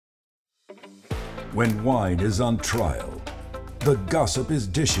When wine is on trial, the gossip is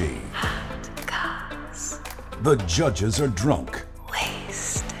dishy. The judges are drunk.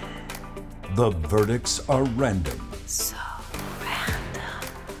 Wasted. The verdicts are random. So random.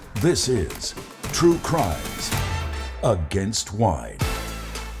 This is True Crimes Against Wine.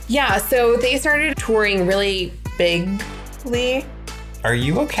 Yeah, so they started touring really bigly. Are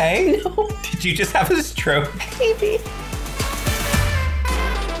you okay? No. Did you just have a stroke? Maybe.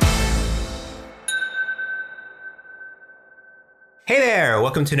 Hey there!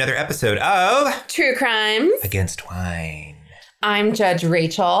 Welcome to another episode of True Crimes Against Wine. I'm Judge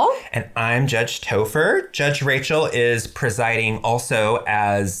Rachel. And I'm Judge Topher. Judge Rachel is presiding also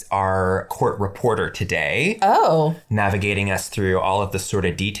as our court reporter today. Oh. Navigating us through all of the sort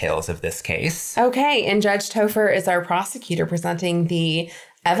of details of this case. Okay, and Judge Topher is our prosecutor presenting the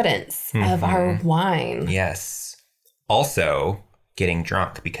evidence of our wine. Yes. Also getting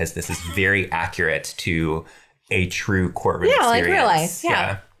drunk because this is very accurate to a true courtroom experience. Like real life.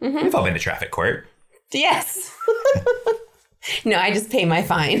 Yeah. We've all been to traffic court. Yes. No, I just pay my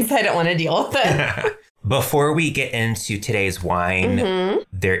fines. I don't want to deal with it. Before we get into today's wine,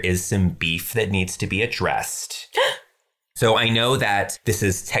 there is some beef that needs to be addressed. So I know that this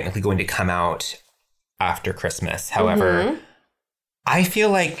is technically going to come out after Christmas. However, I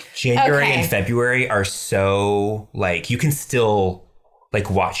feel like January and February are so, like, you can still,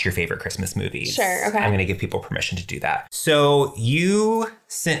 like, watch your favorite Christmas movies. Sure, okay. I'm going to give people permission to do that. So you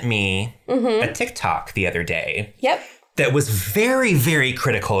sent me a TikTok the other day. Yep. That was very, very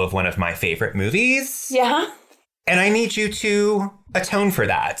critical of one of my favorite movies. Yeah. And I need you to atone for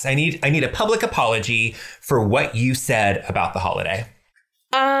that. I need a public apology for what you said about the holiday.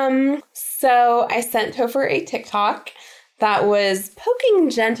 So I sent Topher a TikTok that was poking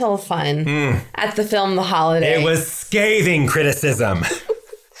gentle fun at the film The Holiday. It was scathing criticism.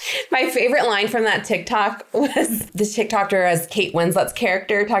 My favorite line from that TikTok was the TikToker as Kate Winslet's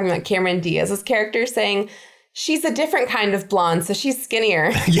character talking about Cameron Diaz's character saying, she's a different kind of blonde, so she's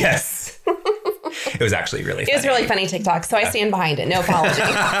skinnier. Yes. It was actually really funny. It was really funny TikTok, so I stand behind it. No apology.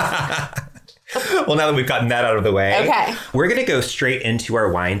 Well, now that we've gotten that out of the way, okay, we're going to go straight into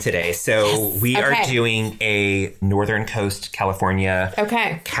our wine today. So we are doing a Northern Coast, California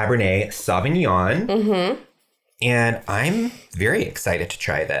Cabernet Sauvignon. And I'm very excited to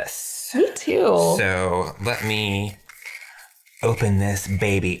try this. Me too. So let me open this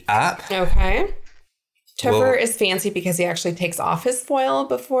baby up. Okay. Topher is fancy because he actually takes off his foil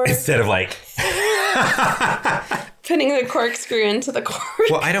before. Instead of like putting the corkscrew into the cork.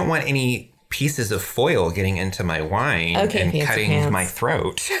 Well, I don't want any pieces of foil getting into my wine and cutting my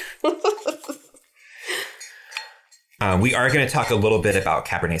throat. We are going to talk a little bit about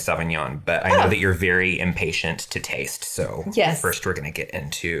Cabernet Sauvignon, but I know that you're very impatient to taste. So first we're going to get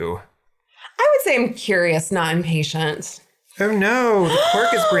into... I would say I'm curious, not impatient. Oh no, the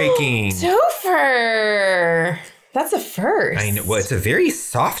cork is breaking. Topher! That's a first. I know. Well, it's a very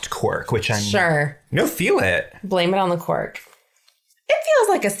soft cork, which I'm... Sure. No, feel it. Blame it on the cork. It feels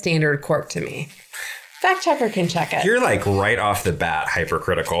like a standard cork to me. Fact checker can check it. You're like right off the bat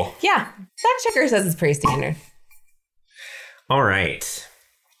hypercritical. Yeah. Fact checker says it's pretty standard. All right.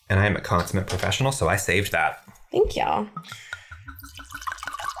 And I'm a consummate professional, so I saved that. Thank y'all.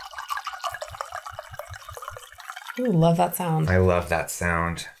 Ooh, love that sound. I love that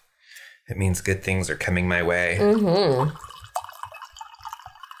sound. It means good things are coming my way. All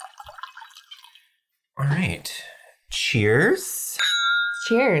right. Cheers.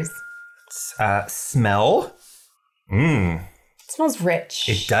 Cheers. Smell. It smells rich.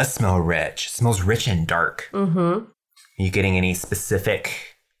 It does smell rich. It smells rich and dark. Are you getting any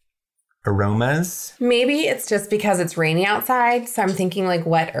specific aromas? Maybe it's just because it's rainy outside, so I'm thinking like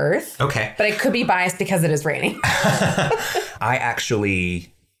wet earth. Okay. But I could be biased because it is raining. I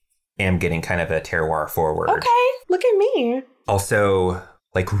actually am getting kind of a terroir forward. Okay, look at me. Also,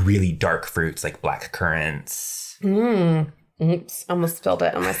 like really dark fruits like black currants. Oops, almost spilled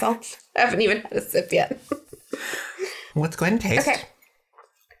it on myself. I haven't even had a sip yet. Let's go ahead and taste. Okay.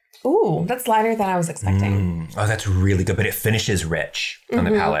 Ooh, that's lighter than I was expecting. Oh, that's really good, but it finishes rich on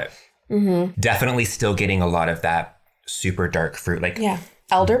the palate. Definitely still getting a lot of that super dark fruit. Like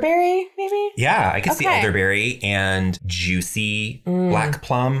Elderberry, maybe? Yeah, I can see elderberry and juicy black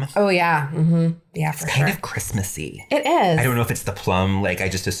plum. Oh, yeah. Yeah, for sure. It's kind of Christmassy. It is. I don't know if it's the plum. Like, I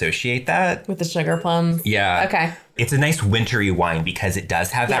just associate that. With the sugar plums? Yeah. Okay. It's a nice wintry wine because it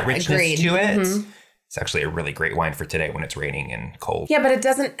does have that richness to it. It's actually a really great wine for today when it's raining and cold. Yeah, but it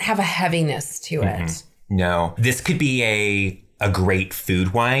doesn't have a heaviness to it. No. This could be a great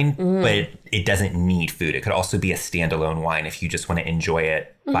food wine, but it doesn't need food. It could also be a standalone wine if you just want to enjoy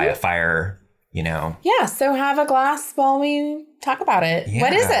it by a fire Yeah, so have a glass while we talk about it. Yeah.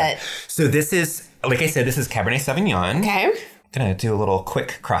 What is it? So this is, like I said, this is Cabernet Sauvignon. Okay. I'm going to do a little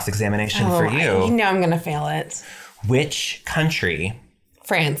quick cross-examination for you. You know I'm going to fail it. Which country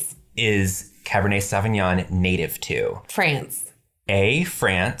France. is Cabernet Sauvignon native to? France. A,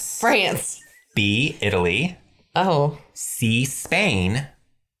 France. France. B, Italy. Oh. C, Spain.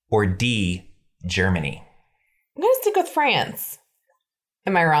 Or D, Germany. I'm going to stick with France.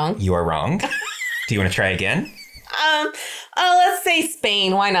 Am I wrong? You are wrong. Do you want to try again? Let's say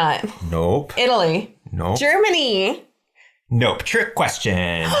Spain. Why not? Nope. Italy. Nope. Germany. Nope. Trick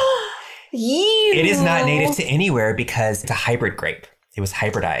question. You. It is not native to anywhere because it's a hybrid grape. It was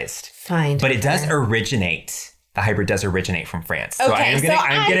hybridized. Fine. But it does originate. The hybrid does originate from France. So Okay, I'm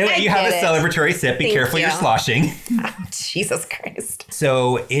gonna let you have a celebratory sip. Be Thank careful you. you're sloshing. Jesus Christ.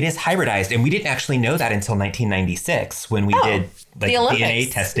 So it is hybridized, and we didn't actually know that until 1996 when we did the Olympics.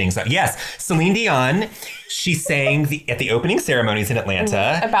 DNA testing. So, yes, Celine Dion, she sang at the opening ceremonies in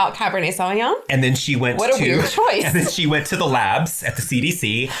Atlanta. About Cabernet Sauvignon? And then she went What a weird choice. And then she went to the labs at the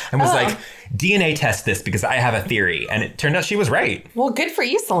CDC and was like, DNA test this because I have a theory. And it turned out she was right. Well, good for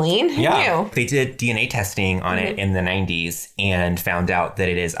you, Celine. Who knew? They did DNA testing on it in the 90s and found out that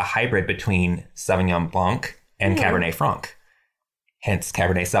it is a hybrid between Sauvignon Blanc and Cabernet Franc. Hence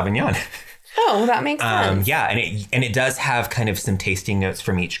Cabernet Sauvignon. Oh, well, that makes sense. Yeah, and it does have kind of some tasting notes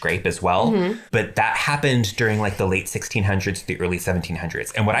from each grape as well. But that happened during like the late 1600s to the early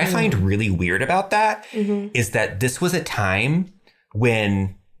 1700s. And what I find really weird about that is that this was a time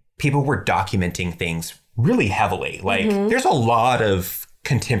when people were documenting things really heavily. Like there's a lot of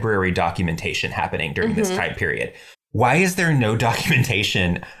contemporary documentation happening during this time period. Why is there no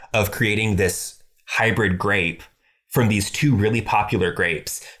documentation of creating this hybrid grape from these two really popular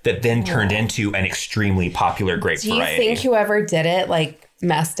grapes that then turned into an extremely popular grape Do you variety? think whoever did it like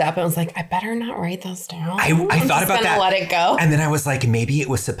messed up and was like, I better not write those down? I thought about that. Let it go. And then I was like, maybe it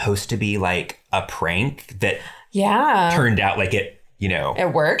was supposed to be like a prank that turned out like it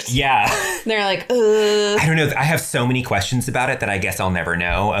worked. Yeah. They're like, I don't know. I have so many questions about it that I guess I'll never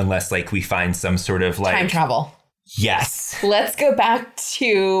know unless like we find some sort of like time travel. Yes. Let's go back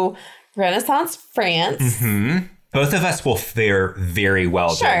to Renaissance France. Both of us will fare very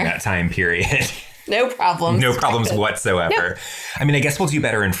well during that time period. No problems. No problems whatsoever. I mean, I guess we'll do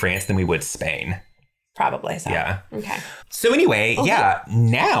better in France than we would Spain. Probably so. Yeah. Okay. So anyway,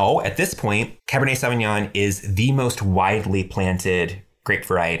 now at this point, Cabernet Sauvignon is the most widely planted grape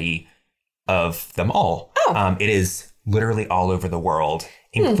variety of them all. It is literally all over the world,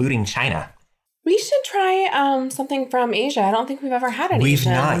 including China. We should try something from Asia. I don't think we've ever had an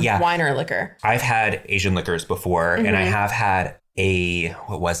Asian wine or liquor. I've had Asian liquors before, and I have had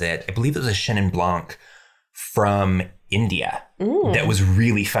what was it? I believe it was a Chenin Blanc from India that was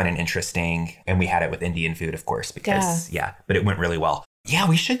really fun and interesting. And we had it with Indian food, of course, because, but it went really well. Yeah,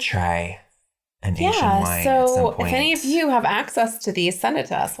 we should try an Asian wine at some point. If any of you have access to these, send it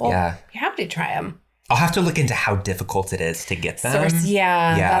to us. We'll be happy to try them. I'll have to look into how difficult it is to get them. That's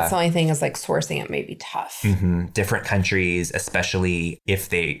the only thing is like sourcing it may be tough. Different countries, especially if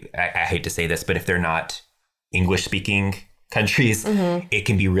I hate to say this, but if they're not English speaking countries, it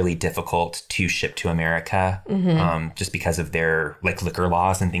can be really difficult to ship to America just because of their like liquor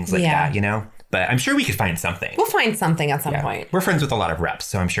laws and things like that, But I'm sure we could find something. We'll find something at some point. We're friends with a lot of reps,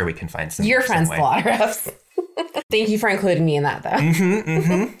 so I'm sure we can find some. You're friends with a lot of reps. Thank you for including me in that,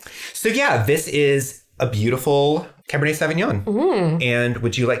 though. So this is a beautiful Cabernet Sauvignon. And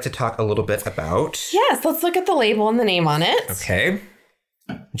would you like to talk a little bit about? Yes, let's look at the label and the name on it. Okay.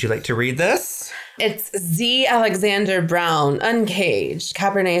 Would you like to read this? It's Z. Alexander Brown, Uncaged,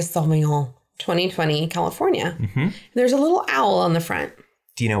 Cabernet Sauvignon, 2020, California. There's a little owl on the front.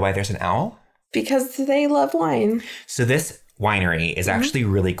 Do you know why there's an owl? Because they love wine. So this winery is actually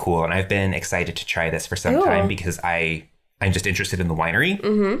really cool. And I've been excited to try this for some time because I'm just interested in the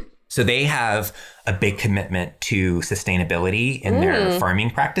winery. So they have a big commitment to sustainability in their farming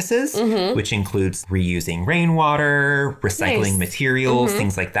practices, which includes reusing rainwater, recycling materials,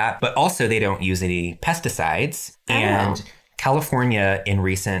 things like that. But also they don't use any pesticides. And California in the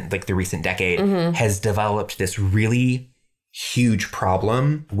recent decade has developed this really huge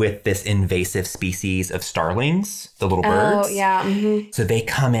problem with this invasive species of starlings, the little birds. Oh, yeah. So they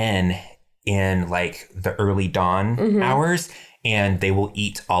come in like the early dawn hours, and they will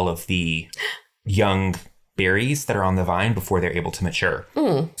eat all of the young berries that are on the vine before they're able to mature.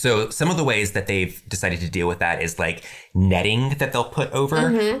 So some of the ways that they've decided to deal with that is like netting that they'll put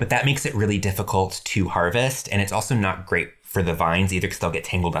over, but that makes it really difficult to harvest. And it's also not great for the vines either because they'll get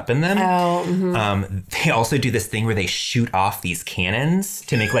tangled up in them. Oh, They also do this thing where they shoot off these cannons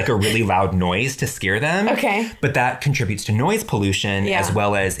to make like a really loud noise to scare them. Okay. But that contributes to noise pollution as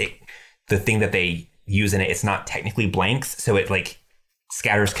well as the thing that they use in it. It's not technically blanks, so it like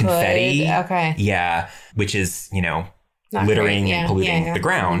scatters confetti. Okay. Yeah, which is, Not littering great. and polluting the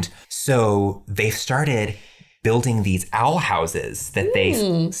ground. So they've started building these owl houses that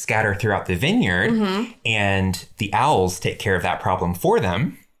they scatter throughout the vineyard, and the owls take care of that problem for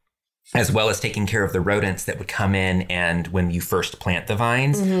them, as well as taking care of the rodents that would come in. And when you first plant the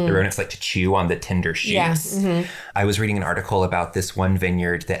vines, the rodents like to chew on the tender shoots. Yeah. I was reading an article about this one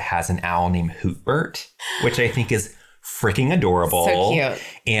vineyard that has an owl named Hootbert, which I think is freaking adorable. So cute.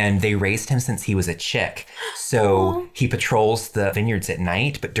 And they raised him since he was a chick. So he patrols the vineyards at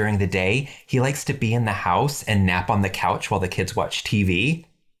night, but during the day, he likes to be in the house and nap on the couch while the kids watch TV.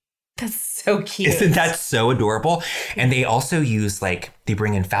 That's so cute. Isn't that so adorable? And they also use they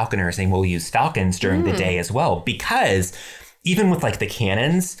bring in falconers and will use falcons during the day as well, because even with the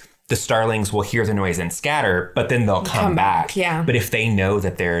cannons, the starlings will hear the noise and scatter, but then they'll come back. Yeah. But if they know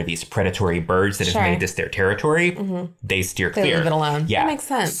that there are these predatory birds that have made this their territory, they steer clear. They leave it alone. Yeah. That makes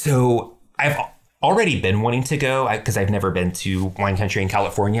sense. So I've already been wanting to go because I've never been to wine country in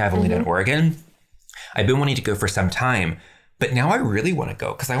California. I've only done Oregon. I've been wanting to go for some time. But now I really want to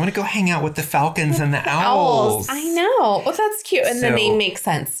go because I want to go hang out with the falcons and the owls. I know. Well, that's cute. And the name makes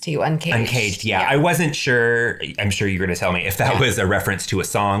sense too. Uncaged. Uncaged, yeah. I wasn't sure. I'm sure you're going to tell me if that was a reference to a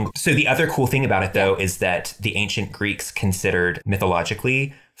song. So the other cool thing about it, though, is that the ancient Greeks considered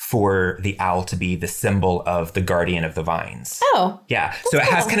mythologically for the owl to be the symbol of the guardian of the vines. Oh. Yeah. So it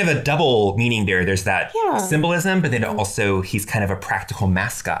has kind of a double meaning there. There's that symbolism, but then also he's kind of a practical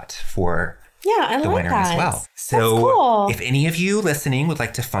mascot for I the like winner that. as well. So cool. if any of you listening would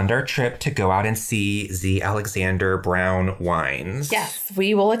like to fund our trip to go out and see Z. Alexander Brown wines. Yes,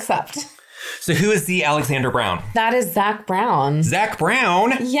 we will accept. So who is Z. Alexander Brown? That is Zach Brown. Zach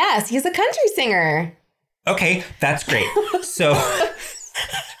Brown? Yes, he's a country singer. Okay, that's great. So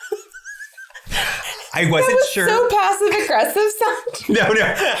I wasn't sure. So passive aggressive sound. No.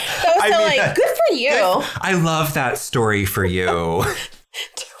 That was good for you. I love that story for you.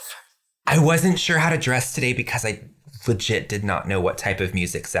 I wasn't sure how to dress today because I legit did not know what type of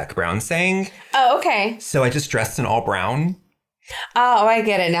music Zach Brown sang. Oh, okay. So I just dressed in all brown. Oh, I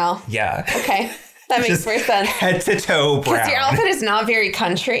get it now. Yeah. Okay. That makes Just more sense. Head to toe brown. Because your outfit is not very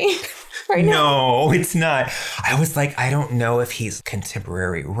country right now. No, it's not. I was like, I don't know if he's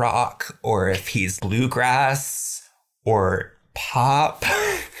contemporary rock or if he's bluegrass or pop.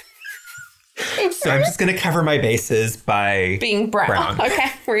 So I'm just going to cover my bases by Being brown.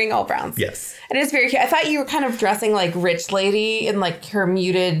 Okay. Wearing all browns. Yes. It is very cute. I thought you were kind of dressing like rich lady in her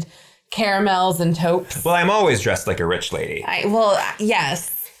muted caramels and taupes. Well, I'm always dressed like a rich lady.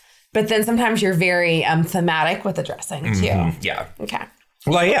 Yes. But then sometimes you're very thematic with the dressing too. Yeah. Okay.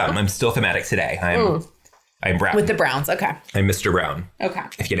 Well, I am. I'm still thematic today. I'm brown. With the browns. Okay. I'm Mr. Brown, Okay.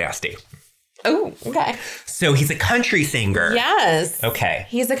 if you're nasty. Oh, okay. So he's a country singer. Yes. Okay.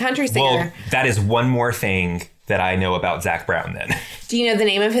 He's a country singer. Well, that is one more thing that I know about Zach Brown then. Do you know the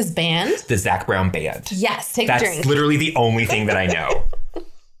name of his band? The Zach Brown Band. Yes. Take a That's drink. literally the only thing that I know. Kind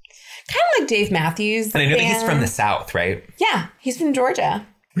of like Dave Matthews. And I know that he's band. from the South, right? Yeah. He's from Georgia.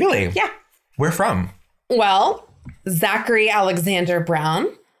 Really? Yeah. Where from? Well, Zachary Alexander Brown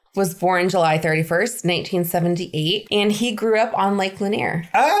was born July 31st, 1978, and he grew up on Lake Lanier.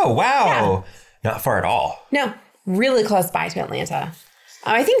 Oh, wow. Not far at all. No, really close by to Atlanta.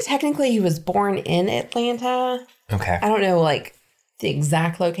 I think technically he was born in Atlanta. Okay. I don't know the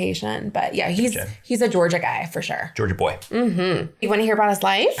exact location, but yeah, he's a Georgia guy for sure. Georgia boy. You want to hear about his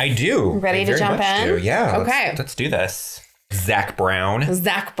life? I do. Ready I to very jump much in? do. Yeah. Okay. Let's do this. Zach Brown.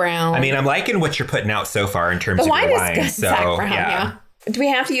 Zach Brown. I mean, I'm liking what you're putting out so far in terms the of wine your is wine. good. So, Zach Brown, yeah. Do we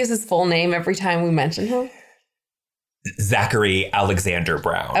have to use his full name every time we mention him? Zachary Alexander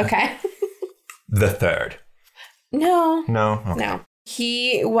Brown. Okay. The third. No. No? Okay. No.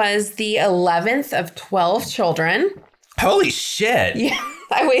 He was the 11th of 12 children. Holy shit. Yeah.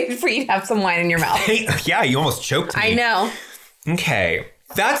 I waited for you to have some wine in your mouth. Hey, yeah, you almost choked me. I know. Okay.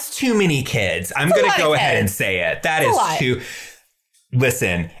 That's too many kids. I'm going to go ahead and say it. That is too...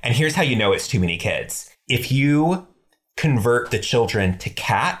 Listen, and here's how you know it's too many kids. If you convert the children to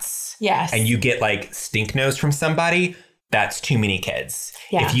cats... Yes. And you get stink nose from somebody... That's too many kids.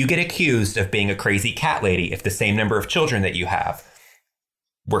 Yeah. If you get accused of being a crazy cat lady, if the same number of children that you have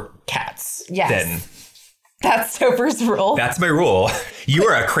were cats, then that's Soper's rule. That's my rule. You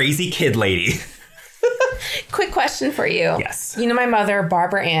are a crazy kid lady. Quick question for you. Yes. You know, my mother,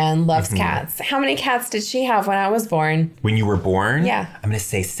 Barbara Ann, loves cats. How many cats did she have when I was born? When you were born? Yeah. I'm going to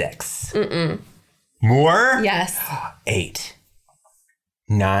say 6. More? Yes. 8.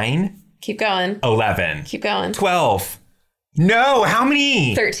 9. Keep going. 11. Keep going. 12. No, how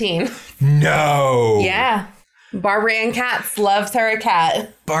many? 13. No. Yeah. Barbara Ann Katz loves her a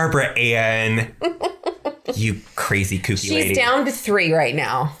cat. Barbara Ann. You crazy kooky lady. She's down to 3 right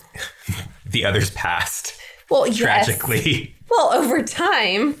now. The others passed. Well, yes. Tragically. Well, over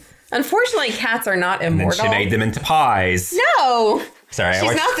time. Unfortunately, cats are not And immortal. she made them into pies. No. Sorry,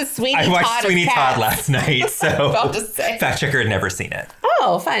 She's not the Sweeney Todd I watched of Sweeney Todd cats. last night, so About to say. fact checker had never seen it.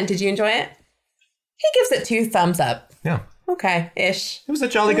 Oh, fun. Did you enjoy it? He gives it 2 thumbs up. Yeah, Okay, ish. it was a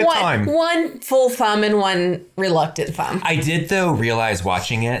jolly good time. One full thumb and one reluctant thumb. I did though realize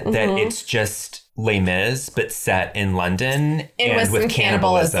watching it that it's just Les Mis, but set in London And with with some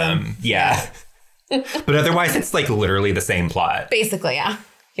cannibalism. Yeah, but otherwise it's like literally the same plot. Basically, yeah.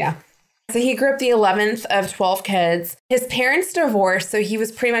 Yeah. So he grew up the 11th of 12 kids. His parents divorced, so he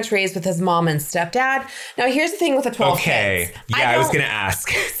was pretty much raised with his mom and stepdad. Now, here's the thing with the 12 Okay, kids. yeah, I was gonna ask.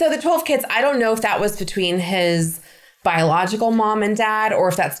 So the 12 kids, I don't know if that was between his biological mom and dad or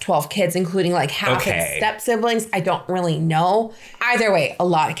if that's 12 kids, including like half his step siblings. I don't really know. Either way, a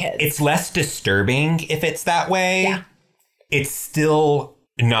lot of kids. It's less disturbing if it's that way. Yeah. It's still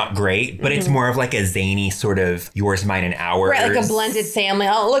not great, but it's more of like a zany sort of yours, mine, and ours. Right, like a blended family.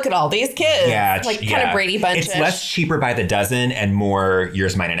 Oh, look at all these kids. Yeah. Like kind of Brady Bunch. It's less cheaper by the dozen and more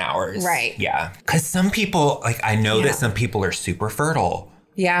yours, mine, and ours. Right. Yeah. Because some people, like I know Yeah. that some people are super fertile,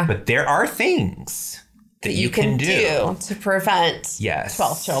 Yeah. but there are things that you can do. to prevent Yes.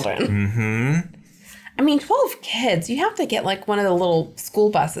 12 children. Mm-hmm. I mean, 12 kids, you have to get like one of the little school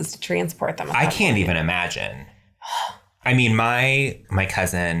buses to transport them. I can't even imagine. I mean, my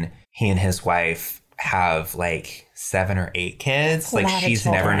cousin, he and his wife have like 7 or 8 kids. a Like lot of she's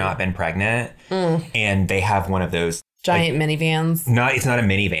never children. not been pregnant. And they have one of those Giant minivans, it's not a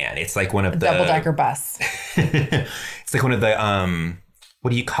minivan. It's like one of the double-decker bus. It's like one of the what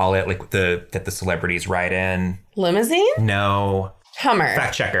do you call it? Like that the celebrities ride in? Limousine? No. Hummer.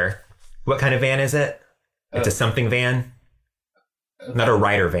 Fact checker. What kind of van is it? It's a something van? Not a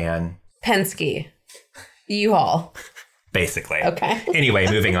rider van. Penske. U-Haul. Basically. Okay. Anyway,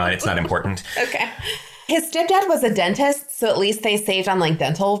 moving on. It's not important. Okay. His stepdad was a dentist, so at least they saved on like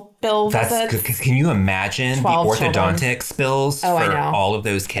dental bill That's visits. good. 'Cause can you imagine the 12 orthodontics bills Oh, I for know. all of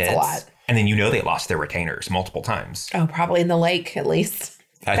those kids? a lot. And then they lost their retainers multiple times. Oh, probably in the lake at least.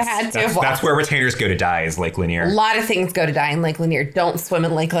 They had to have That's lost. where retainers go to die is Lake A Lanier. lot of things go to die in Lake Lanier. Don't swim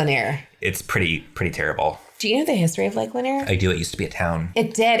in Lake Lanier. It's pretty terrible. Do you know the history of Lake Lanier? I do. It used to be a town.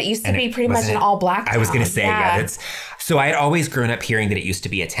 It did. It used to And be it pretty much wasn't an it- all black town. I was going to say, yeah. So I had always grown up hearing that it used to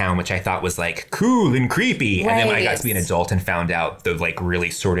be a town, which I thought was like cool and creepy. And then when I got to be an adult and found out the like really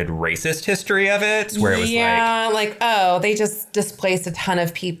sordid racist history of it, where it was oh, they just displaced a ton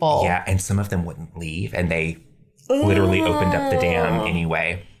of people. yeah, and some of them wouldn't leave and they literally opened up the dam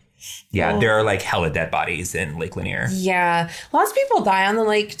anyway. Yeah, there are like hella dead bodies in Lake Lanier. Yeah. Lots of people die on the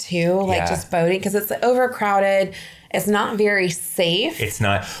lake too, like Yeah. just boating because it's overcrowded. It's not very safe. It's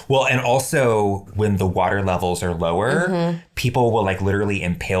not. Well, and also when the water levels are lower, people will like literally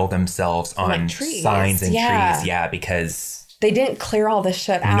impale themselves on Like trees. signs and Yeah. trees. Yeah, because They didn't clear all this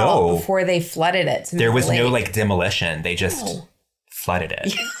shit out No. before they flooded it. To there make was the no lake. like demolition. They just flooded it.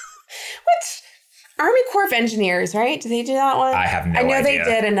 Which Army Corps of Engineers, right? Did they do that one? I have no I know idea.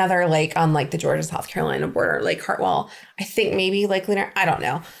 they did another lake on like the Georgia South Carolina border, Lake Hartwell. I think maybe Lake Lanier. I don't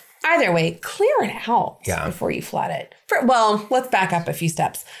know. Either way, clear it out before you flood it. Well, let's back up a few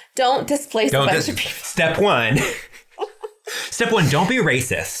steps. Don't displace a bunch of people. Step 1. Step 1, don't be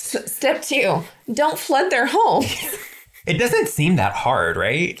racist. Step 2, don't flood their homes. It doesn't seem that hard,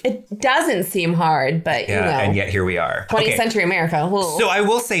 right? It doesn't seem hard, but Yeah, you know, and yet here we are. 20th century America. Ooh. So I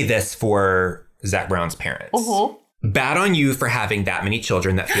will say this for Zach Brown's parents. Bad on you for having that many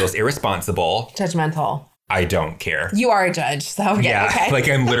children. That feels irresponsible. Judgmental. I don't care. You are a judge, so Yeah, okay. like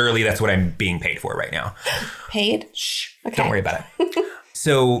I'm literally, that's what I'm being paid for right now. Paid? Shh, Okay. don't worry about it.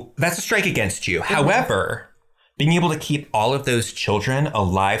 So that's a strike against you. However, being able to keep all of those children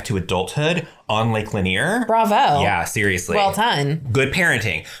alive to adulthood on Lake Lanier. Bravo. Yeah, seriously. Well done. Good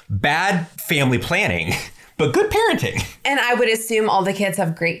parenting. Bad family planning, but good parenting. And I would assume all the kids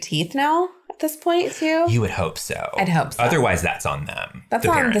have great teeth now at this point, too. You would hope so. I'd hope so. Otherwise, that's on them. That's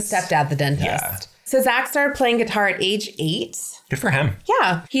the on parents. the stepdad, the dentist. Yeah. So Zach started playing guitar at age 8. Good for him.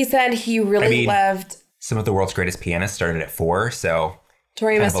 Yeah. He said he really loved... Some of the world's greatest pianists started at 4, so...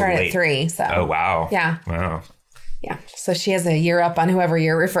 Tori kind must of a start late- at 3, so... Oh, wow. Yeah. Wow. Yeah. So she has a year up on whoever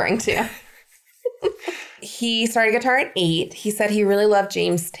you're referring to. He started guitar at 8. He said he really loved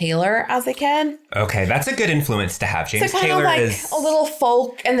James Taylor as a kid. Okay, that's a good influence to have. James Taylor is a little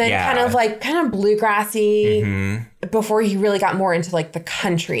folk and then kind of bluegrassy before he really got more into like the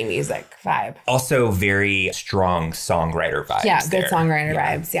country music vibe. Also very strong songwriter vibes. Yeah, good songwriter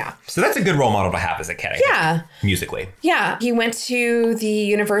vibes. Yeah. So that's a good role model to have as a kid, I think, musically. Yeah. He went to the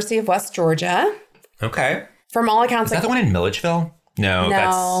University of West Georgia. Okay. From all accounts. Is that the one in Milledgeville?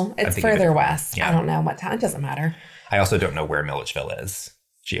 No, it's further west. Yeah. I don't know what town. It doesn't matter. I also don't know where Milledgeville is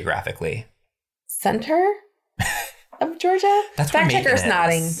geographically. Center of Georgia? That's fact checker's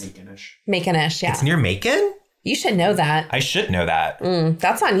nodding. Macon-ish, yeah. It's near Macon? You should know that. I should know that.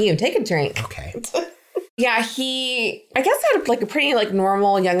 That's on you. Take a drink. Okay. Yeah, he, I guess, had like a pretty like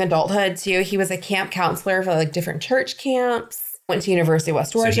normal young adulthood too. He was a camp counselor for like different church camps. Went to University of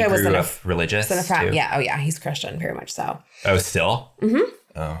West Georgia. So he grew up religious too? Yeah. Oh, yeah. He's Christian, very much so. Oh, still? Mm-hmm.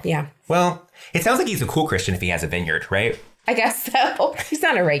 Oh. Yeah. Well, it sounds like he's a cool Christian if he has a vineyard, right? I guess so. He's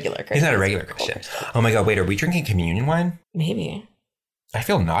not a regular Christian. He's not a regular Christian. Oh my God, wait, are we drinking communion wine? Maybe. I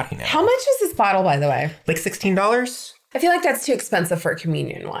feel naughty now. How much is this bottle, by the way? Like $16? I feel like that's too expensive for a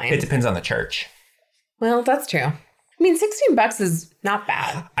communion wine. It depends on the church. Well, that's true. I mean, $16 is not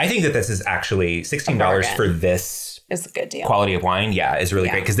bad. I think that this is actually $16 for this. It's a good deal. Quality of wine, is really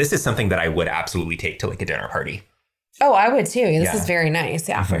great. Because this is something that I would absolutely take to like a dinner party. Oh, I would too. This is very nice.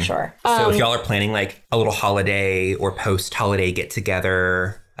 Yeah, for sure. So if y'all are planning like a little holiday or post-holiday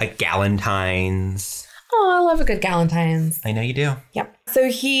get-together, like Galentine's. Oh, I love a good Galentine's. I know you do. Yep. So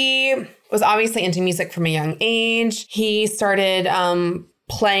he was obviously into music from a young age. He started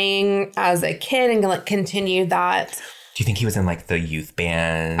playing as a kid and like continued that. Do you think he was in like the youth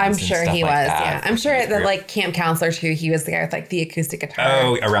band? I'm sure he was. Yeah. I'm sure that like camp counselor too. He was the guy with like the acoustic guitar.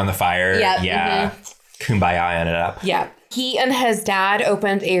 Oh, around the fire. Yep. Yeah. Kumbaya it up. Yeah. He and his dad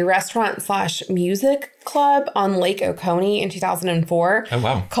opened a restaurant/music club on Lake Oconee in 2004. Oh,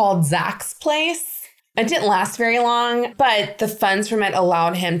 wow. Called Zach's Place. It didn't last very long, but the funds from it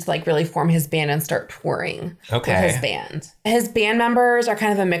allowed him to like really form his band and start touring with his band. His band members are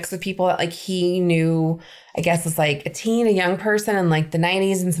kind of a mix of people that like he knew, I guess, as like a teen, a young person in like the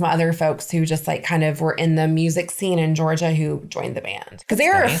 90s, and some other folks who just like kind of were in the music scene in Georgia who joined the band. Because they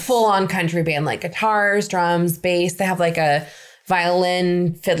are a full-on country band, like guitars, drums, bass. They have like a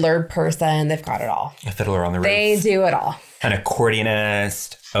violin, fiddler person. They've got it all. A fiddler on the roof. They do it all. An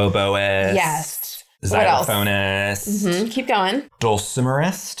accordionist, oboist. Yes. Xylophonist. Mm-hmm. Keep going.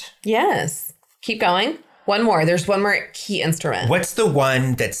 Dulcimerist. Yes. Keep going. One more. There's one more key instrument. What's the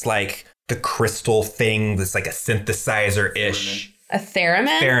one that's like the crystal thing that's like a synthesizer-ish? A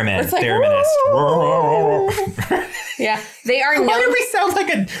theremin? Theremin. Like, Thereminist. Yeah. They are known. Why do we sound like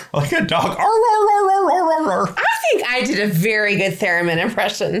a dog? I think I did a very good theremin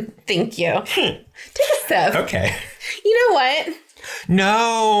impression. Thank you. Take a sip. Okay. You know what?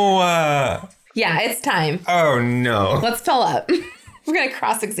 No. Yeah, it's time. Oh, no. Let's fill up. We're going to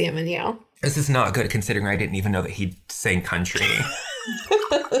cross-examine you. This is not good considering I didn't even know that he sang country.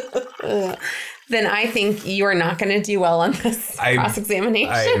 Then I think you are not going to do well on this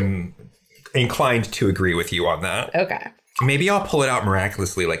cross-examination. I'm inclined to agree with you on that. Okay. Maybe I'll pull it out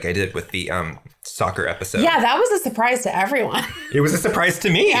miraculously like I did with the soccer episode. Yeah, that was a surprise to everyone. It was a surprise to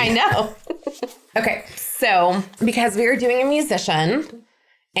me. I know. Okay, so because we are doing a musician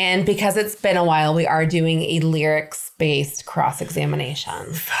and because it's been a while, we are doing a lyrics-based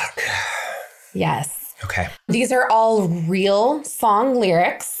cross-examination. Fuck. Yes. Okay. These are all real song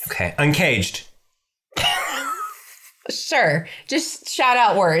lyrics. Okay. Uncaged. Sure. Just shout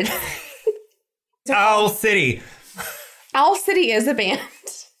out words. Owl City. Owl City is a band.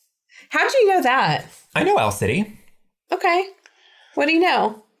 How'd you know that? I know Owl City. Okay. What do you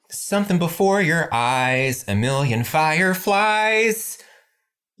know? Something before your eyes, a million fireflies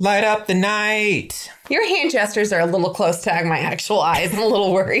light up the night. Your hand gestures are a little close to my actual eyes. I'm a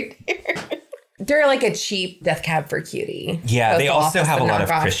little worried here. They're like a cheap Death Cab for Cutie. Yeah, they also have a lot of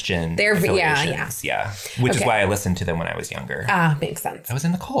Christian affiliations. Yeah. Which is why I listened to them when I was younger. Makes sense. I was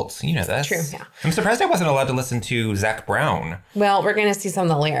in the cults. You know that. True, yeah. I'm surprised I wasn't allowed to listen to Zac Brown. Well, we're going to see some of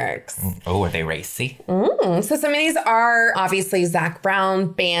the lyrics. Oh, are they racy? So some of these are obviously Zac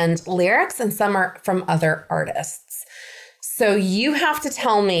Brown band lyrics and some are from other artists. So you have to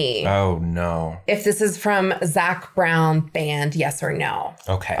tell me. Oh, no. If this is from Zac Brown band, yes or no.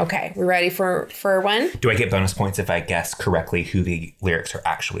 Okay. Okay. We ready for one? Do I get bonus points if I guess correctly who the lyrics are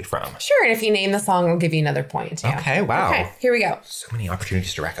actually from? Sure. And if you name the song, I'll give you another point too. Okay. Wow. Okay. Here we go. So many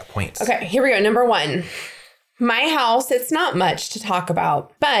opportunities to rack up points. Okay. Here we go. Number 1. My house, it's not much to talk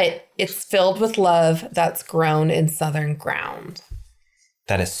about, but it's filled with love that's grown in southern ground.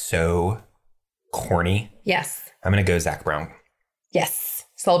 That is so corny. Yes. I'm going to go Zac Brown. Yes.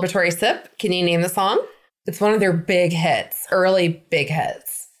 Celebratory Sip. Can you name the song? It's one of their big hits, early big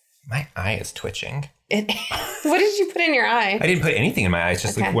hits. My eye is twitching. What did you put in your eye? I didn't put anything in my eye. It's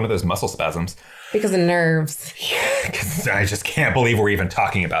just like one of those muscle spasms. Because of nerves. Because I just can't believe we're even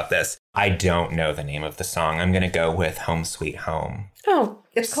talking about this. I don't know the name of the song. I'm going to go with Home Sweet Home. Oh,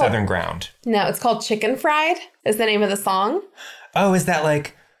 it's called... Southern Ground. No, it's called Chicken Fried is the name of the song. Oh, is that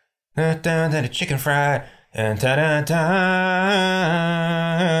like... Chicken Fried... I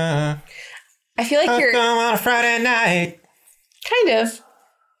feel like you're... on a Friday night. Kind of.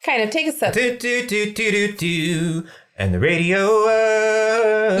 Take a sip. And the radio.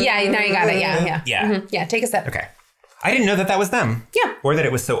 Yeah, now you got it. Yeah. Yeah. Yeah, take a sip. Okay. I didn't know that was them. Yeah. Or that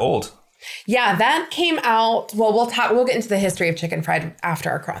it was so old. Yeah, that came out. Well, we'll get into the history of Chicken Fried after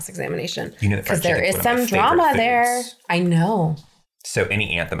our cross-examination. You know that fried because there chicken's is one of my some drama favorite there. foods. I know. So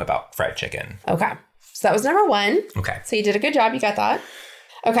any anthem about fried chicken. Okay. So that was number 1. Okay. So you did a good job. You got that.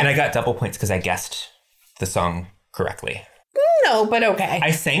 Okay. And I got double points because I guessed the song correctly. No, but okay.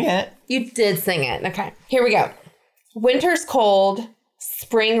 I sang it. You did sing it. Okay. Here we go. Winter's cold,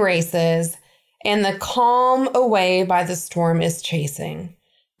 spring races, and the calm away by the storm is chasing.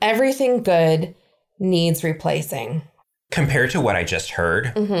 Everything good needs replacing. Compared to what I just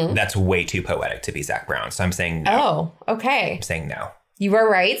heard, that's way too poetic to be Zac Brown. So I'm saying no. Oh, okay. I'm saying no. You were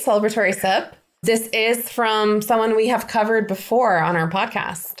right. Celebratory Sip. This is from someone we have covered before on our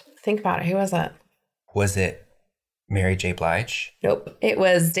podcast. Think about it. Who was it? Was it Mary J. Blige? Nope. It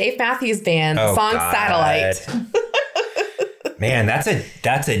was Dave Matthews Band, the song God. Satellite. Man, that's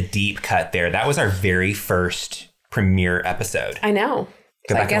a deep cut there. That was our very first premiere episode. I know.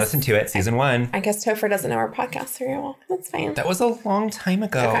 Go back and listen to it, season 1. I guess Topher doesn't know our podcast very well. That's fine. That was a long time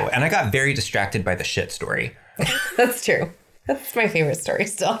ago. Okay. And I got very distracted by the shit story. That's true. That's my favorite story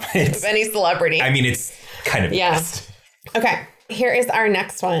still of any celebrity. I mean, it's kind of the best. Okay, here is our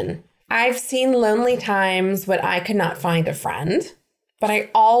next one. I've seen lonely times when I could not find a friend, but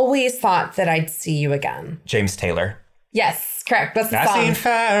I always thought that I'd see you again. James Taylor. Yes, correct. That's the song. I've seen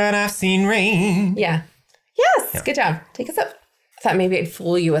fire and I've seen rain. Yeah. Yes, good job. Take a sip. I thought maybe I'd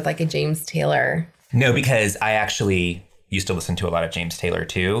fool you with like a James Taylor. No, because I actually used to listen to a lot of James Taylor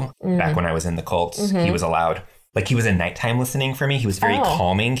too. Back when I was in the cults, he was allowed. Like he was a nighttime listening for me. He was very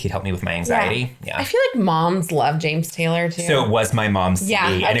calming. He'd help me with my anxiety. Yeah. I feel like moms love James Taylor too. So it was my mom's CD. Yeah,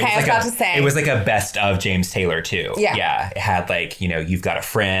 and it was I was about to say. It was like a best of James Taylor too. Yeah. Yeah. It had like, You've Got a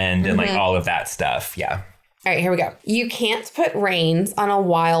Friend and like all of that stuff. Yeah. All right, here we go. You can't put reins on a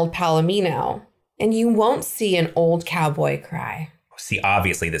wild palomino, and you won't see an old cowboy cry. See,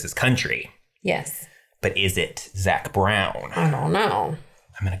 obviously this is country. Yes. But is it Zac Brown? I don't know.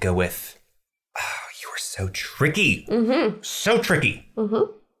 I'm going to go with... you are so tricky. So tricky. I'm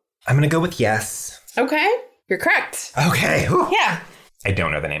going to go with yes. Okay. You're correct. Okay. Whew. Yeah. I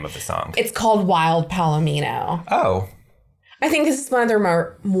don't know the name of the song. It's called Wild Palomino. Oh. I think this is one of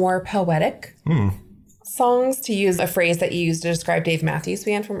their more poetic songs, to use a phrase that you used to describe Dave Matthews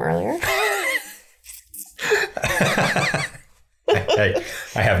Band from earlier.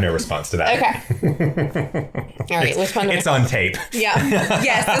 I have no response to that. Okay. All right. Which one? It's on tape. Yeah.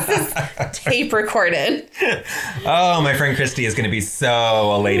 Yes, this is tape recorded. Oh, my friend Christy is going to be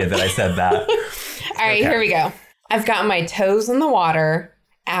so elated that I said that. All right, here we go. I've got my toes in the water,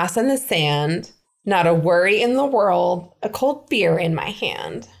 ass in the sand, not a worry in the world, a cold beer in my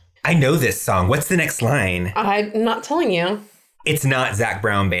hand. I know this song. What's the next line? I'm not telling you. It's not Zac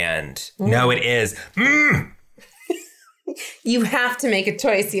Brown Band. No, it is. You have to make a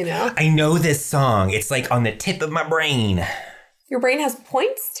choice, I know this song. It's like on the tip of my brain. Your brain has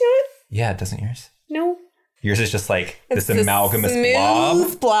points to it? Yeah, doesn't yours? No. Yours is just like It's this amalgamous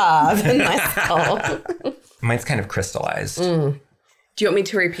smooth blob in my skull. Mine's kind of crystallized. Do you want me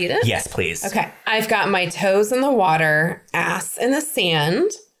to repeat it? Yes, please. Okay. I've got my toes in the water, ass in the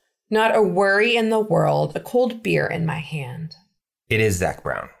sand, not a worry in the world, a cold beer in my hand. It is Zac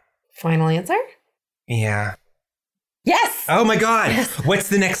Brown. Final answer? Yeah. Yes. Oh my God. What's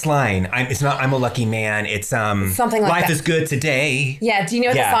the next line? It's not I'm a lucky man. It's something like Life that. is good today. Yeah. Do you know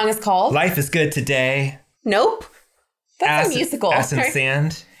what the song is called? Life is good today. Nope. That's a musical. Ass and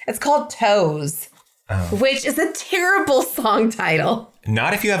Sand. It's called Toes, which is a terrible song title.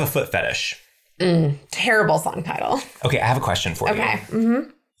 Not if you have a foot fetish. Terrible song title. Okay, I have a question for you. Okay.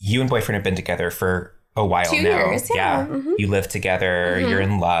 You and boyfriend have been together for a while 2 now. years, yeah. You live together. You're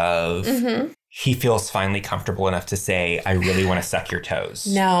in love. He feels finally comfortable enough to say, I really want to suck your toes.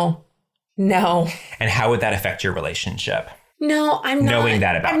 No. And how would that affect your relationship? No, I'm not. Knowing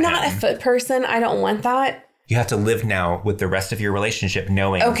that about I'm not him. a foot person. I don't want that. You have to live now with the rest of your relationship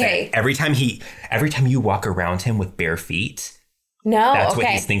knowing that every time you walk around him with bare feet, that's what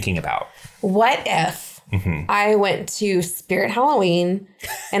he's thinking about. What if I went to Spirit Halloween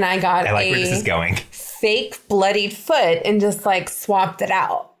and I got I like where this is going. Fake bloodied foot and just like swapped it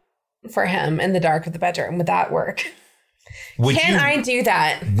out for him in the dark of the bedroom? Would that work? Can I do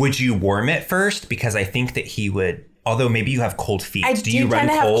that? Would you warm it first? Because I think that he would, although maybe you have cold feet. Do you run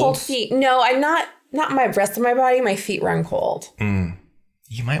cold? Have cold feet. No, I'm not my rest of my body. My feet run cold.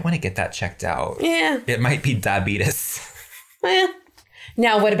 You might want to get that checked out. Yeah. It might be diabetes.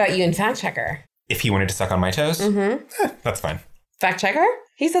 Now, what about you and Fact Checker? If he wanted to suck on my toes, that's fine. Fact Checker?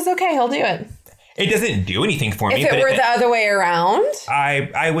 He says, okay, he'll do it. It doesn't do anything for me. If it were the other way around?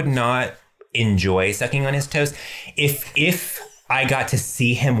 I would not enjoy sucking on his toes. If I got to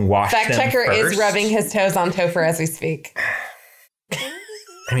see him wash them first. Fact Checker is rubbing his toes on Topher as we speak.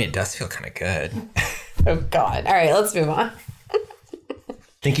 I mean, it does feel kind of good. Oh, God. All right, let's move on.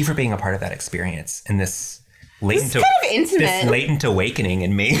 Thank you for being a part of that experience and this latent, kind of intimate. This latent awakening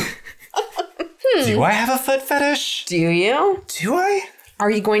in me. Do I have a foot fetish? Do you? Do I?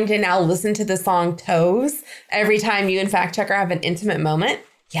 Are you going to now listen to the song Toes every time you and Fact Checker have an intimate moment?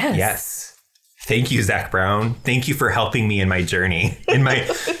 Yes. Yes. Thank you, Zach Brown. Thank you for helping me in my journey, in my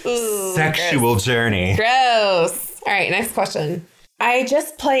sexual journey. Gross. All right, next question. I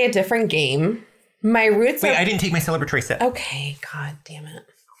just play a different game. My roots Wait, I didn't take my celebratory sip. Okay, God damn it.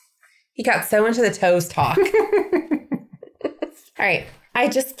 He got so into the toes talk. All right. I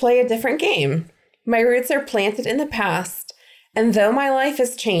just play a different game. My roots are planted in the past, and though my life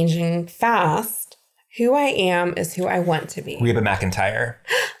is changing fast, who I am is who I want to be. Reba McEntire.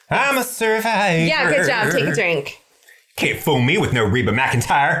 I'm a survivor. Yeah, good job. Take a drink. Can't fool me with no Reba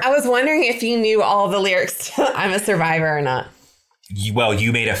McEntire. I was wondering if you knew all the lyrics to I'm a Survivor or not. Well,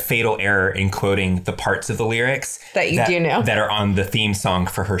 you made a fatal error in quoting the parts of the lyrics that you do know that are on the theme song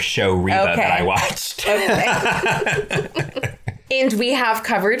for her show Reba that I watched. Okay. And we have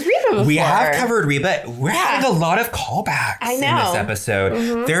covered Reba before. We have covered Reba. We're having a lot of callbacks in this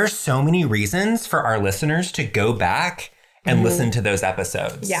episode. There are so many reasons for our listeners to go back and listen to those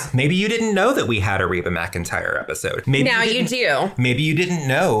episodes. Yeah. Maybe you didn't know that we had a Reba McEntire episode. Maybe now you do. Maybe you didn't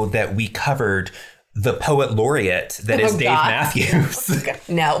know that we covered the poet laureate that is Dave Matthews.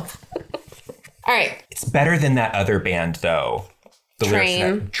 No. All right. It's better than that other band, though.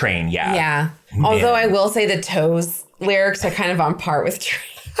 Train, yeah. Yeah. Man. Although I will say the Toes lyrics are kind of on par with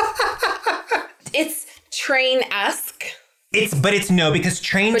Train. It's Train-esque. Because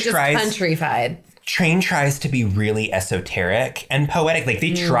Train tries... countrified. Train tries to be really esoteric and poetic. Like,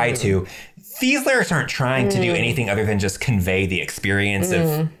 they try to... These lyrics aren't trying to do anything other than just convey the experience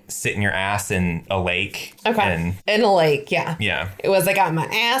of sitting your ass in a lake. Okay. In a lake, yeah. Yeah. It was, I got my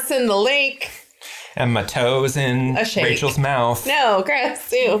ass in the lake. And my toes in Rachel's mouth. No,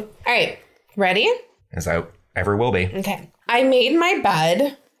 gross. Ew. All right. Ready? As I ever will be. Okay. I made my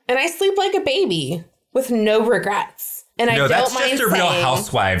bed, and I sleep like a baby with no regrets. And I don't mind saying... No, that's just a Real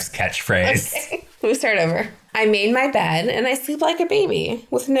Housewives catchphrase. Okay. Let me start over. I made my bed, and I sleep like a baby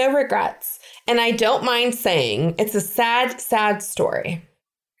with no regrets. And I don't mind saying it's a sad, sad story.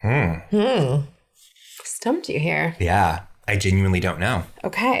 Stumped you here. Yeah, I genuinely don't know.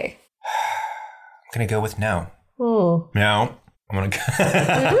 Okay. I'm going to go with no. No. I'm going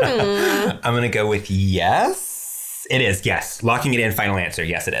to go with yes. It is, yes. Locking it in, final answer.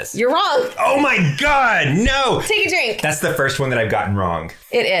 Yes, it is. You're wrong. Oh my God, no. Take a drink. That's the first one that I've gotten wrong.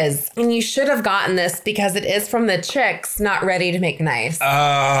 It is. And you should have gotten this because it is from the Chicks, Not Ready to Make Nice.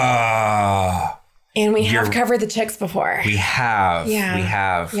 And we have covered the Chicks before. We have. Yeah. We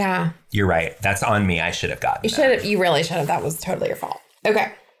have. Yeah. You're right. That's on me. I should have gotten that. You really should have. That was totally your fault.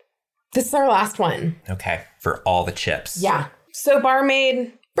 Okay. This is our last one. Okay. For all the chips. Yeah. So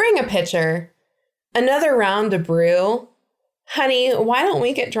barmaid, bring a pitcher. Another round to brew. Honey, why don't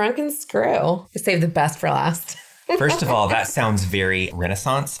we get drunk and screw? We saved the best for last. First of all, that sounds very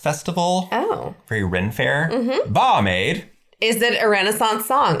Renaissance festival. Oh. Very Ren Fair. Barmaid. Is it a Renaissance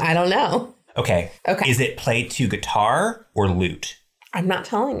song? I don't know. Okay. Is it played to guitar or lute? I'm not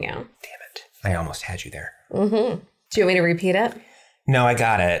telling you. Damn it. I almost had you there. Do you want me to repeat it? No, I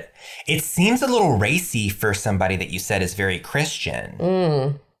got it. It seems a little racy for somebody that you said is very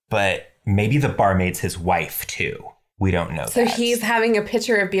Christian. But maybe the barmaid's his wife, too. We don't know So he's having a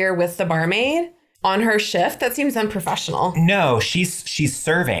pitcher of beer with the barmaid on her shift? That seems unprofessional. No, she's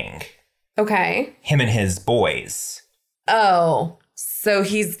serving. Okay. Him and his boys. Oh, so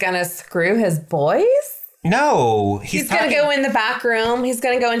he's going to screw his boys? No. He's going to go in the back room. He's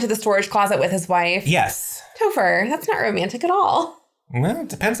going to go into the storage closet with his wife. Yes. Topher, that's not romantic at all. Well, it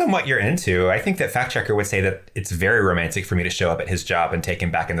depends on what you're into. I think that Fact Checker would say that it's very romantic for me to show up at his job and take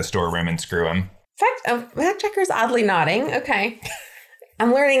him back in the storeroom and screw him. Fact Checker's oddly nodding. Okay.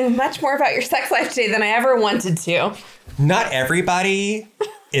 I'm learning much more about your sex life today than I ever wanted to. Not everybody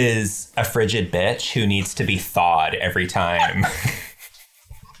is a frigid bitch who needs to be thawed every time.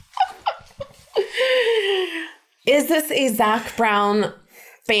 Is this a Zac Brown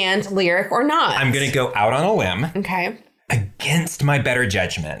band lyric or not? I'm going to go out on a limb. Okay. Against my better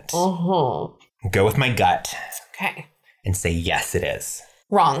judgment. Go with my gut. Okay. And say, yes, it is.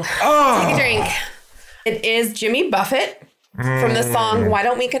 Wrong. Oh. Take a drink. It is Jimmy Buffett from the song Why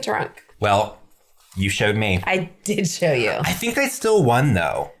Don't We Get Drunk? Well, you showed me. I did show you. I think I still won,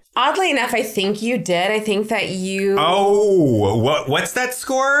 though. Oddly enough, I think you did. I think that you... Oh, what's that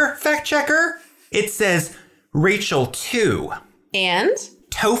score, Fact Checker? It says Rachel 2. And?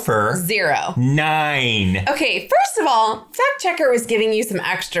 Topher 0. 9. Okay, first of all, Fact Checker was giving you some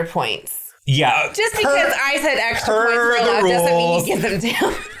extra points. Yeah. Just because I said extra points were allowed doesn't mean you get them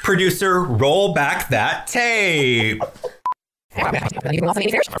down. Producer, roll back that tape.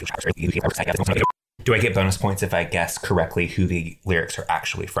 Do I get bonus points if I guess correctly who the lyrics are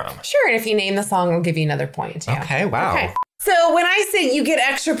actually from? Sure, and if you name the song, I'll give you another point. Yeah. Okay, wow. Okay. So when I say you get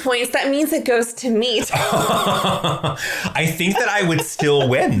extra points, that means it goes to me. I think that I would still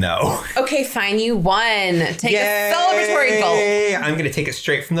win, though. Okay, fine, you won. Take a celebratory gulp. I'm going to take it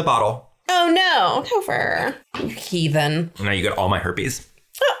straight from the bottle. Oh, no. Topher. You heathen. Now you get all my herpes.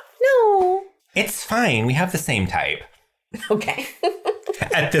 Oh, no. It's fine. We have the same type. Okay.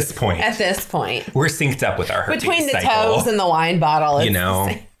 At this point. We're synced up with our herpes Between the cycle. toes and the wine bottle.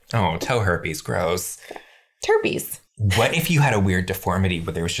 It's Oh, toe herpes. Gross. Terpes. What if you had a weird deformity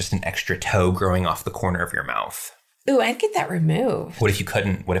where there was just an extra toe growing off the corner of your mouth? Ooh, I'd get that removed. What if you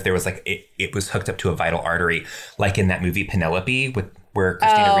couldn't? What if there was like, it was hooked up to a vital artery, like in that movie Penelope, where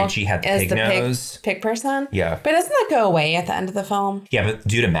Christina Ricci had the pig nose? Pig person? Yeah. But doesn't that go away at the end of the film? Yeah, but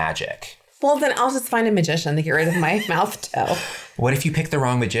due to magic. Well, then I'll just find a magician to get rid of my mouth toe. What if you pick the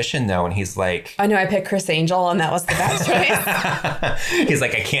wrong magician, though, and he's like... Oh, no, I picked Chris Angel, and that was the bad choice. He's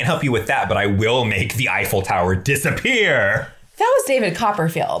like, I can't help you with that, but I will make the Eiffel Tower disappear. That was David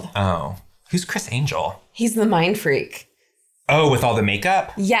Copperfield. Oh. Who's Chris Angel? He's the mind freak. Oh, with all the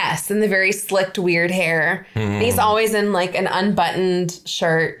makeup? Yes, and the very slicked, weird hair. He's always in like an unbuttoned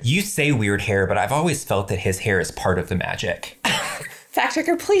shirt. You say weird hair, but I've always felt that his hair is part of the magic. Fact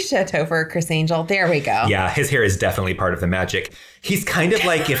checker, please shout over Chris Angel. There we go. Yeah, his hair is definitely part of the magic. He's kind of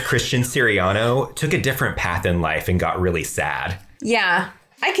like if Christian Siriano took a different path in life and got really sad. Yeah,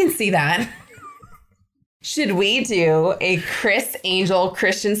 I can see that. Should we do a Chris Angel,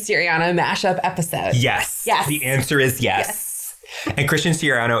 Christian Siriano mashup episode? Yes. Yes. The answer is yes. And Christian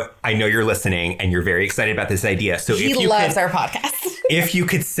Siriano, I know you're listening and you're very excited about this idea. So he loves our podcast. If you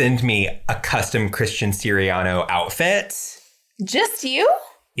could send me a custom Christian Siriano outfit. Just you?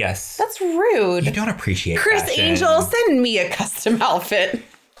 Yes. That's rude. You don't appreciate Chris fashion. Angel, send me a custom outfit.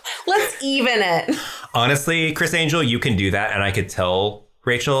 Let's even it. Honestly, Chris Angel, you can do that. And I could tell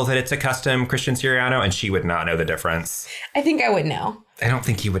Rachel that it's a custom Christian Siriano and she would not know the difference. I think I would know. I don't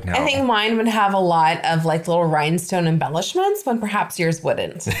think you would know. I think mine would have a lot of like little rhinestone embellishments when perhaps yours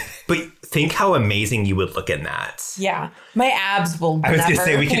wouldn't. But think how amazing you would look in that. Yeah. My abs will I was never gonna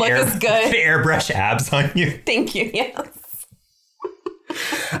say, we can look as good. Airbrush abs on you. Thank you. Yes.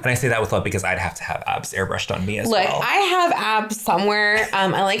 And I say that with love because I'd have to have abs airbrushed on me as well. Look, I have abs somewhere. I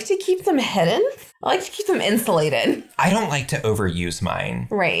like to keep them hidden. I like to keep them insulated. I don't like to overuse mine.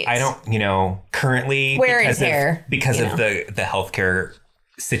 Right. I don't, currently because of the healthcare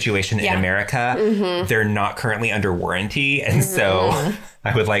situation in America, they're not currently under warranty. And so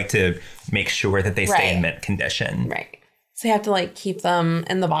I would like to make sure that they stay in mint condition. Right. So you have to like keep them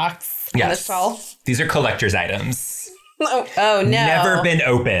in the box on the shelf. These are collector's items. Oh, no. Never been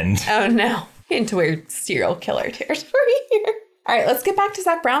opened. Oh, no. Into weird serial killer territory here. All right, let's get back to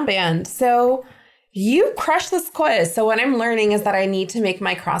Zac Brown Band. So you crushed this quiz. So what I'm learning is that I need to make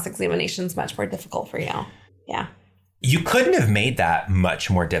my cross-examinations much more difficult for you. Yeah. You couldn't have made that much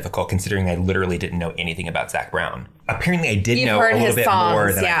more difficult considering I literally didn't know anything about Zac Brown. Apparently I did know a little bit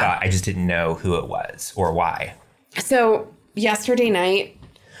more than I thought. I just didn't know who it was or why. So yesterday night,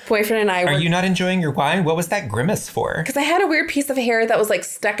 boyfriend and I were... Are you not enjoying your wine? What was that grimace for? Because I had a weird piece of hair that was like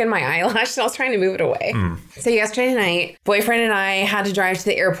stuck in my eyelash and I was trying to move it away. So yesterday night, boyfriend and I had to drive to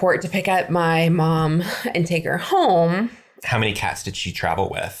the airport to pick up my mom and take her home. How many cats did she travel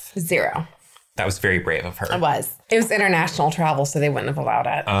with? 0. That was very brave of her. It was. It was international travel, so they wouldn't have allowed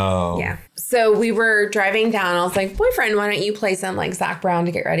it. Oh. Yeah. So we were driving down. I was like, boyfriend, why don't you play some like Zac Brown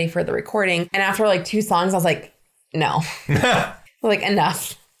to get ready for the recording? And after like 2 songs, I was like, no. Like,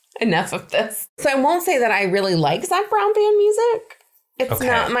 enough of this. So I won't say that I really like Zac Brown band music. It's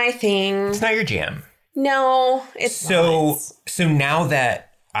not my thing. It's not your jam. No, it's not. So now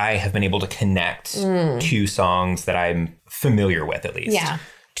that I have been able to connect two songs that I'm familiar with, at least,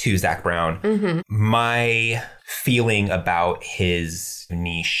 to Zac Brown, my feeling about his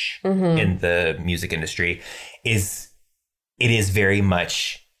niche in the music industry is it is very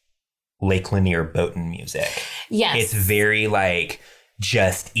much Lake Lanier Boatin music. Yes. It's very like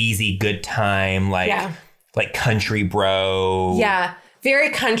just easy, good time, like country bro. Yeah. Very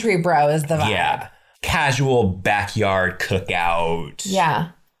country bro is the vibe. Yeah. Casual backyard cookout.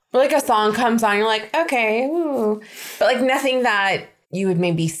 Yeah. Or like a song comes on, you're like, okay, ooh. But like nothing that you would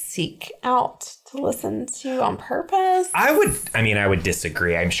maybe seek out to listen to on purpose. I would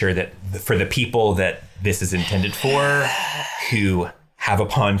disagree. I'm sure that for the people that this is intended for, who have a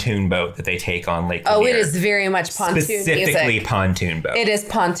pontoon boat that they take on Lake Lanier. Oh, it is very much pontoon specifically music. Pontoon boat. It is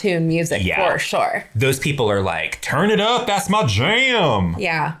pontoon music for sure. Those people are like, turn it up, that's my jam.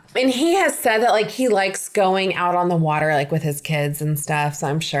 Yeah. And he has said that like he likes going out on the water like with his kids and stuff. So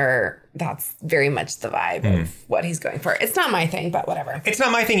I'm sure that's very much the vibe of what he's going for. It's not my thing, but whatever. It's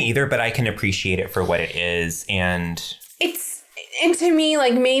not my thing either, but I can appreciate it for what it is. And to me,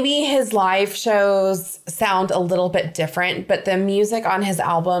 like maybe his live shows sound a little bit different, but the music on his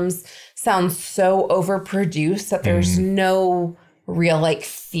albums sounds so overproduced that there's no real like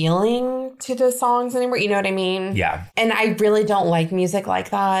feeling to the songs anymore. You know what I mean? Yeah. And I really don't like music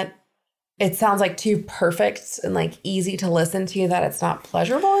like that. It sounds like too perfect and like easy to listen to that it's not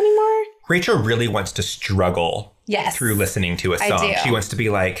pleasurable anymore. Rachel really wants to struggle through listening to a song. I do. She wants to be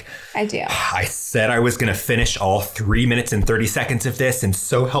like, I do. I said I was going to finish all 3 minutes and 30 seconds of this, and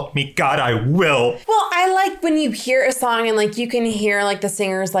so help me God, I will. Well, I like when you hear a song and like you can hear like the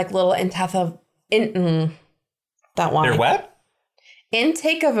singer's like little intake of that one. They're what?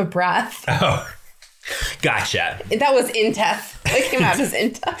 Intake of a breath. Oh, gotcha. That was intef. It came out as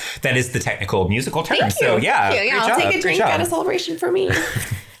intef. That is the technical musical term. Thank you. So yeah, Thank you. Yeah, I'll take a drink out of celebration for me.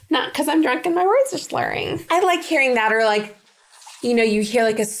 Not because I'm drunk and my words are slurring. I like hearing that, or like, you know, you hear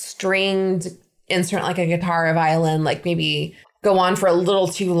like a stringed instrument, like a guitar or violin, like maybe go on for a little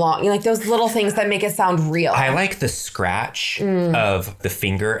too long. You know, like those little things that make it sound real. I like the scratch of the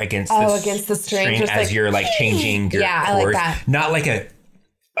finger against the string as like, you're like changing your chords. I like that. Not like an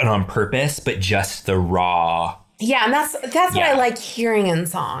on purpose, but just the raw. Yeah, and that's what I like hearing in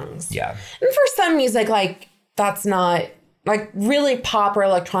songs. Yeah. And for some music, like that's not like really pop or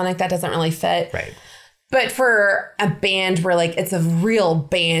electronic, that doesn't really fit. Right. But for a band where like it's a real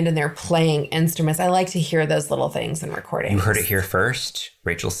band and they're playing instruments, I like to hear those little things in recordings. You heard it here first.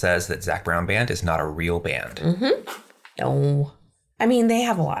 Rachel says that Zac Brown Band is not a real band. No. I mean, they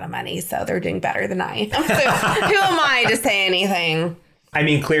have a lot of money, so they're doing better than I am. So who am I to say anything? I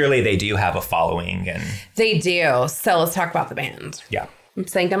mean, clearly they do have a following. And they do. So let's talk about the band. Yeah. I'm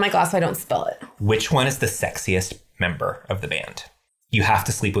saying down my glass so I don't spill it. Which one is the sexiest member of the band? You have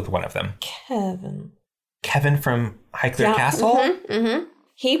to sleep with one of them. Kevin from Highclere Castle?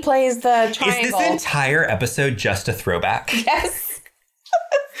 He plays the triangle. Is this entire episode just a throwback? Yes.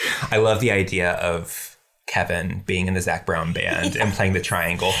 I love the idea of Kevin being in the Zac Brown Band and playing the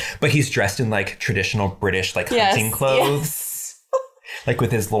triangle, but he's dressed in like traditional British like hunting clothes, like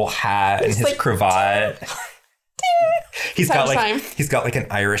with his little hat and his like, cravat. He's got like an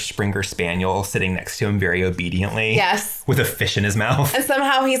Irish Springer Spaniel sitting next to him very obediently. Yes. With a fish in his mouth. And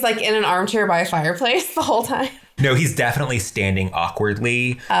somehow he's like in an armchair by a fireplace the whole time. No, he's definitely standing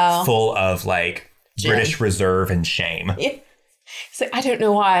awkwardly, full of like Gin. British reserve and shame. Yeah. He's like, I don't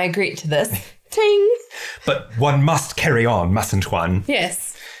know why I agreed to this. Ting. But one must carry on, mustn't one?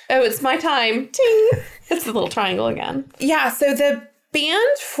 Yes. Oh, it's my time. Ting. It's the little triangle again. Yeah, so the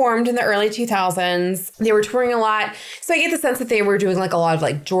band formed in the early 2000s. They were touring a lot. So I get the sense that they were doing like a lot of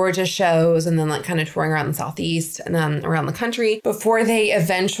like Georgia shows and then like kind of touring around the Southeast and then around the country before they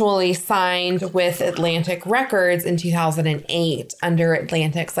eventually signed with Atlantic Records in 2008 under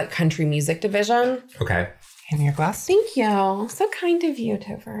Atlantic's like country music division. Okay. Hand me your glass. Thank you. So kind of you,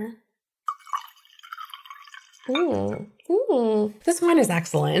 Topher. This wine is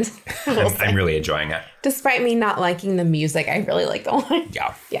excellent. I'm really enjoying it. Despite me not liking the music, I really like the wine.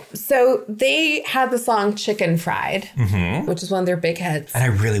 Yeah. Yeah. So they had the song Chicken Fried, which is one of their big hits. And I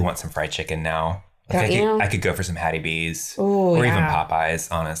really want some fried chicken now. Like I could go for some Hattie B's. Ooh, or even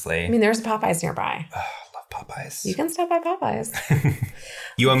Popeyes, honestly. I mean, there's a Popeyes nearby. Oh, I love Popeyes. You can stop by Popeyes.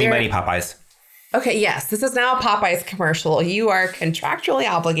 You owe me money, Popeyes. Okay, yes. This is now a Popeyes commercial. You are contractually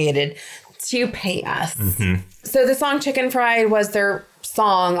obligated to pay us. So the song Chicken Fried was their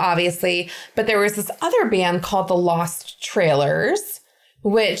song, obviously. But there was this other band called the Lost Trailers,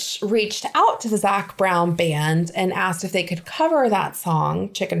 which reached out to the Zac Brown band and asked if they could cover that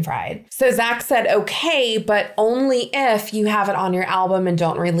song, Chicken Fried. So Zac said, okay, but only if you have it on your album and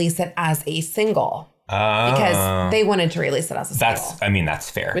don't release it as a single. Because they wanted to release it as a single. That's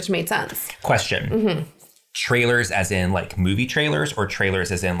fair. Which made sense. Question. Trailers as in like movie trailers or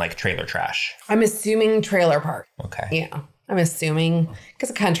trailers as in like trailer trash? I'm assuming trailer park. Okay. Yeah. I'm assuming because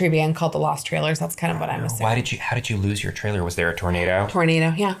a country band called the Lost Trailers. That's kind of what I'm assuming. How did you lose your trailer? Was there a tornado?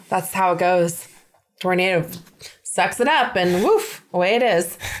 Tornado. Yeah. That's how it goes. Tornado sucks it up and woof, away it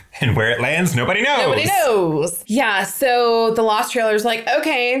is. And where it lands, nobody knows. Nobody knows. Yeah. So the Lost Trailers like,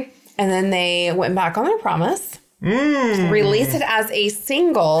 okay. And then they went back on their promise. Released it as a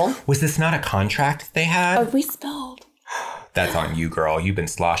single. Was this not a contract they had? Oh, we spilled. That's on you, girl. You've been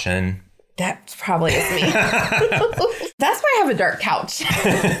sloshing. That probably is me. That's why I have a dark couch.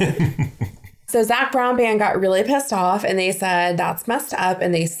 So Zac Brown band got really pissed off and they said that's messed up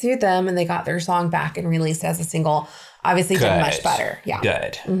and they sued them and they got their song back and released it as a single. Obviously did much better. Yeah.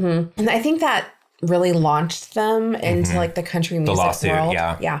 Good. Mm-hmm. And I think that really launched them into like the country music world.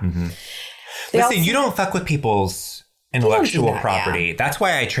 Yeah. Mm-hmm. Listen, you don't fuck with people's intellectual property. Yeah. That's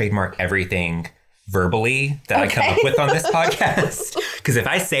why I trademark everything verbally that I come up with on this podcast. Because if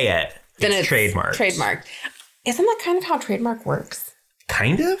I say it, then it's trademarked. Trademarked. Isn't that kind of how trademark works?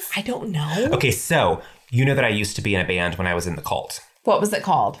 Kind of? I don't know. Okay, so you know that I used to be in a band when I was in the cult. What was it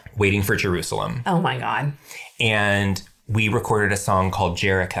called? Waiting for Jerusalem. Oh my God. And we recorded a song called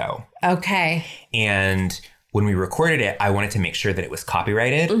Jericho. Okay. And when we recorded it, I wanted to make sure that it was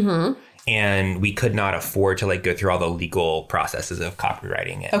copyrighted. Mm-hmm. And we could not afford to like go through all the legal processes of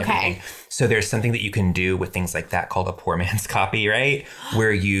copywriting it. And everything. So there's something that you can do with things like that called a poor man's copy, right?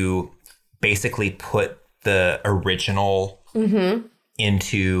 Where you basically put the original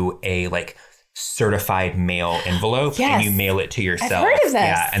into a like certified mail envelope and you mail it to yourself. I've heard of this.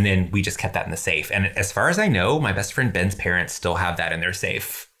 Yeah, and then we just kept that in the safe. And as far as I know, my best friend Ben's parents still have that in their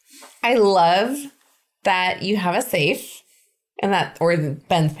safe. I love that you have a safe and that, or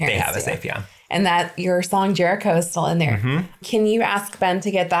Ben's parents They have a safe, yeah. And that your song Jericho is still in there. Mm-hmm. Can you ask Ben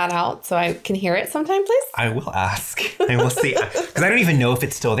to get that out so I can hear it sometime, please? I will ask. I will see. Because I don't even know if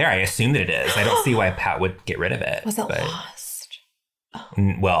it's still there. I assume that it is. I don't see why Pat would get rid of it. Was it lost?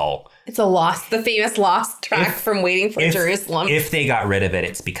 Well, it's the famous lost track from Waiting for Jerusalem. If they got rid of it,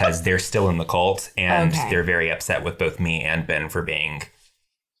 it's because they're still in the cult and they're very upset with both me and Ben for being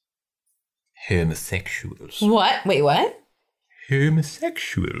homosexuals. What? Wait, what?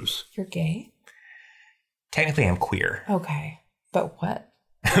 Homosexuals. You're gay? Technically, I'm queer. Okay. But what?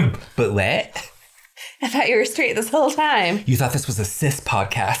 But what? I thought you were straight this whole time. You thought this was a cis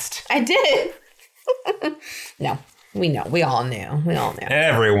podcast. I did. No, we know. We all knew.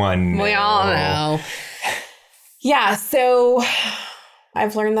 Everyone knew. We all know. Yeah, so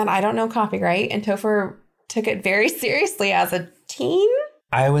I've learned that I don't know copyright, and Topher took it very seriously as a teen.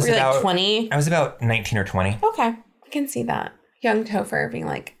 I was about like 20. I was about 19 or 20. Okay, I can see that. Young Topher being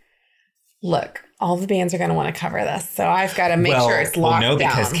like, look, all the bands are going to want to cover this, so I've got to make sure it's locked down. No,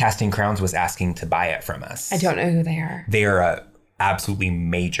 because Casting Crowns was asking to buy it from us. I don't know who they are. They are a absolutely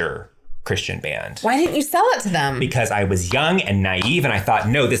major Christian band. Why didn't you sell it to them? Because I was young and naive, and I thought,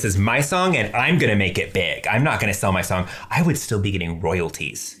 no, this is my song, and I'm going to make it big. I'm not going to sell my song. I would still be getting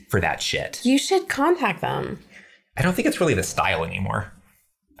royalties for that shit. You should contact them. I don't think it's really the style anymore.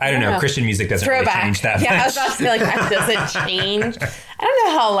 I don't know. Christian music doesn't really change that much. Yeah, I was about to be like, that doesn't change. I don't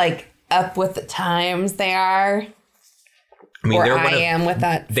know how up with the times they are. I mean, am with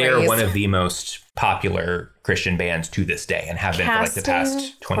that phrase. They're one of the most popular Christian bands to this day and have been for the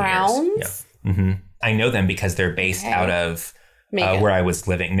past 20 years. Yeah. Mm-hmm. I know them because they're based out of where I was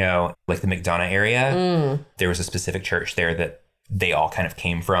living. No, like the McDonough area. There was a specific church there that they all kind of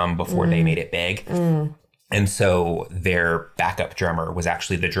came from before they made it big. And so their backup drummer was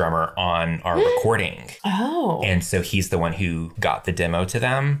actually the drummer on our recording. Oh. And so he's the one who got the demo to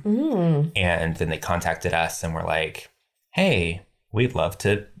them. And then they contacted us and were like, hey, we'd love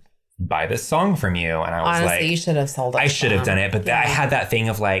to buy this song from you. And I was honestly, you should have sold it. I should have done it. But I had that thing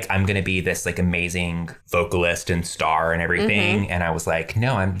of like, I'm going to be this like amazing vocalist and star and everything. And I was like,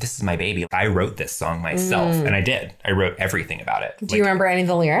 no, this is my baby. I wrote this song myself. And I did. I wrote everything about it. Do you remember any of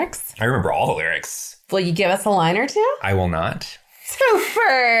the lyrics? I remember all the lyrics. Will you give us a line or two? I will not.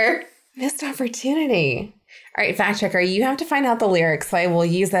 Topher! Missed opportunity. All right, fact checker, you have to find out the lyrics, so I will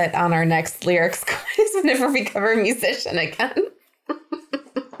use it on our next lyrics quiz whenever we cover musician again.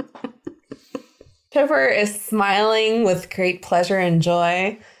 Topher is smiling with great pleasure and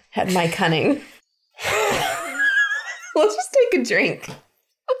joy at my cunning. Let's just take a drink.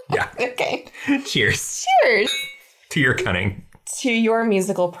 Yeah. Okay. Cheers. Cheers. To your cunning. To your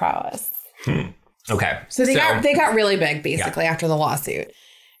musical prowess. Okay. So they got really big basically after the lawsuit.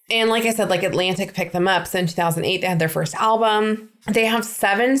 And like I said, like Atlantic picked them up. So in 2008, they had their first album. They have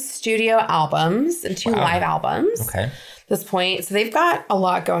 7 studio albums and 2 live albums. Okay. At this point. So they've got a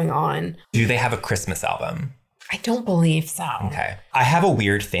lot going on. Do they have a Christmas album? I don't believe so. Okay. I have a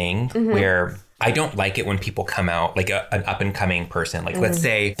weird thing where I don't like it when people come out, like an up and coming person. Like, let's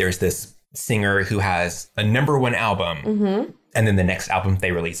say there's this singer who has a #1 album and then the next album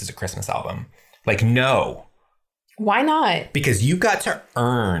they release is a Christmas album. Like, no. Why not? Because you got to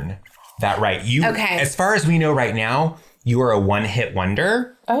earn that right. Okay. As far as we know right now, you are a one-hit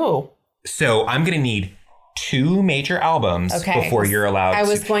wonder. Oh. So I'm going to need 2 major albums before you're allowed I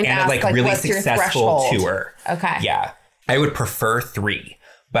was going to ask, like really what's your successful threshold? tour. Okay. Yeah. I would prefer 3,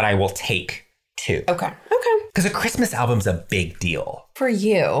 but I will take 2. Okay. Because a Christmas album's a big deal. For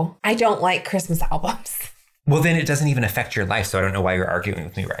you, I don't like Christmas albums. Well, then it doesn't even affect your life, so I don't know why you're arguing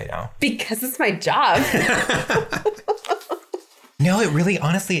with me right now. Because it's my job. No, it really,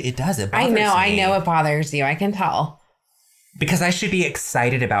 honestly, it does. It bothers me. I know it bothers you. I can tell. Because I should be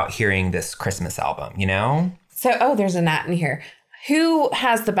excited about hearing this Christmas album, you know? So, there's a Nat in here. Who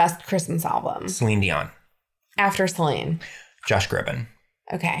has the best Christmas album? Celine Dion. After Celine. Josh Groban.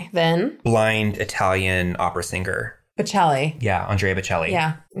 Okay. Then? Blind Italian opera singer. Bocelli. Yeah, Andrea Bocelli.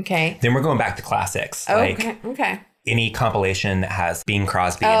 Yeah. Okay. Then we're going back to classics. Okay. Any compilation that has Bing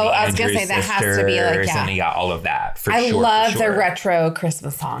Crosby and the I was Andrews gonna say that sisters has to be like, and all of that. I love the retro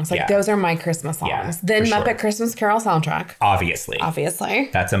Christmas songs. Like those are my Christmas songs. Yeah, then Muppet Christmas Carol soundtrack. Obviously.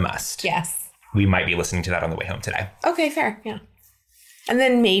 That's a must. Yes. We might be listening to that on the way home today. Okay, fair. Yeah. And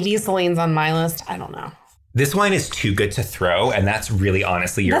then maybe Celine's on my list. I don't know. This wine is too good to throw, and that's really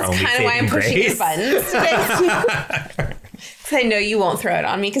honestly your only saving grace. That's kind of why I'm pushing your buttons today. Because I know you won't throw it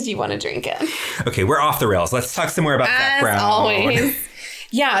on me because you want to drink it. Okay, we're off the rails. Let's talk some more about Zac Brown. As always.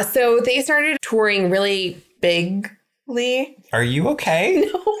 Yeah, so they started touring really bigly. Are you okay?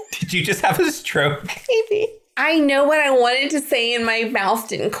 No. Did you just have a stroke? Maybe. I know what I wanted to say and my mouth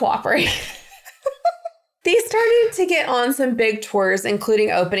didn't cooperate. They started to get on some big tours,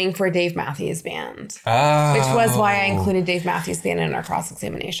 including opening for Dave Matthews Band. Oh. Which was why I included Dave Matthews Band in our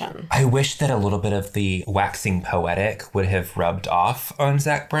cross-examination. I wish that a little bit of the waxing poetic would have rubbed off on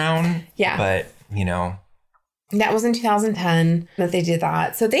Zac Brown. Yeah. But, you know. That was in 2010 that they did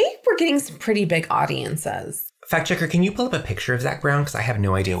that. So they were getting some pretty big audiences. Fact checker, can you pull up a picture of Zac Brown? Because I have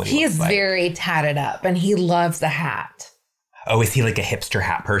no idea what he looks like. He is very tatted up and he loves the hat. Oh, is he like a hipster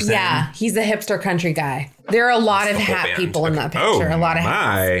hat person? Yeah, he's a hipster country guy. There are a lot of hat people in that picture. A lot of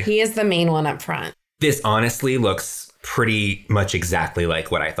hats. He is the main one up front. This honestly looks pretty much exactly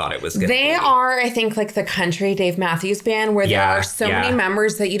like what I thought it was going to be. They are, I think, like the country Dave Matthews Band, where there are so many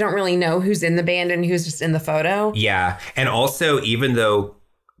members that you don't really know who's in the band and who's just in the photo. Yeah. And also, even though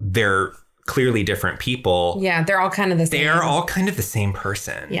they're clearly different people. Yeah, they're all kind of the same. They are all kind of the same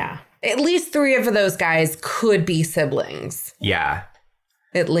person. Yeah. At least 3 of those guys could be siblings. Yeah.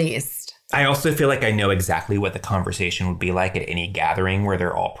 At least. I also feel like I know exactly what the conversation would be like at any gathering where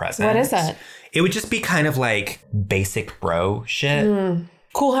they're all present. What is it? It would just be kind of like basic bro shit.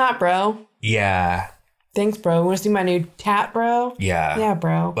 Cool hat, bro. Yeah. Thanks, bro. Want to see my new tat, bro? Yeah. Yeah,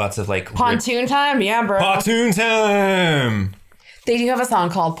 bro. Lots of like... Pontoon time? Yeah, bro. Pontoon time! They do have a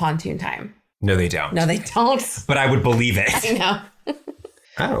song called Pontoon Time. No, they don't. No, they don't. But I would believe it. I know.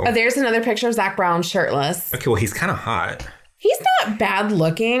 Oh. There's another picture of Zac Brown shirtless. Okay, well, he's kind of hot. He's not bad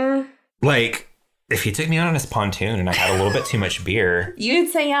looking. Like, if he took me on his pontoon and I had a little bit too much beer... You'd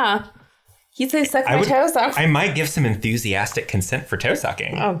say, yeah. He'd say, suck my toes off. I might give some enthusiastic consent for toe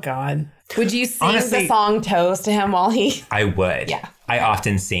sucking. Oh, God. Would you sing the song Toes to him while he... I would. Yeah. I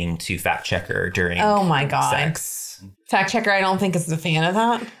often sing to Fact Checker during sex. Fact Checker, I don't think is a fan of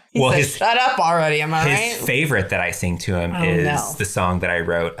that. Well, shut up already, am I right? His favorite that I sing to him is the song that I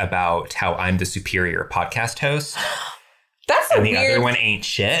wrote about how I'm the superior podcast host. That's and the other one ain't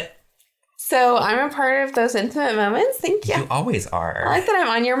shit. So I'm a part of those intimate moments. Thank you. You always are. I like that I'm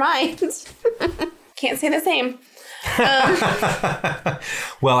on your mind. Can't say the same.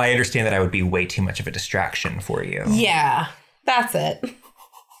 Well, I understand that I would be way too much of a distraction for you. Yeah, that's it.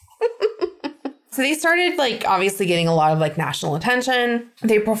 So they started, like, obviously getting a lot of, like, national attention.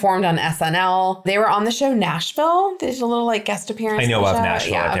 They performed on SNL. They were on the show Nashville. They did a little, like, guest appearance. I know of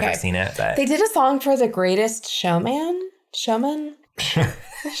Nashville. Yeah, I've never seen it, but... They did a song for The Greatest Showman? Showman?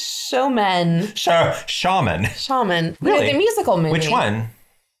 Showman. Shaman. Shaman. Really? No, the musical movie. Which one?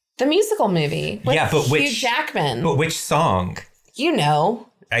 The musical movie. With Hugh Jackman. But which song? You know.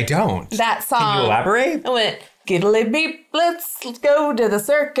 I don't. That song. Can you elaborate? It went, Giddly beep, let's go to the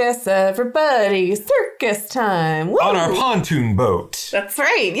circus, everybody. Circus time. Woo! On our pontoon boat. That's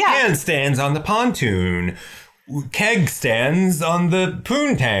right, yeah. Handstands on the pontoon. Keg stands on the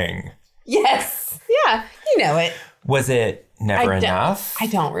poontang. Yes. Yeah, you know it. Was it Never Enough? I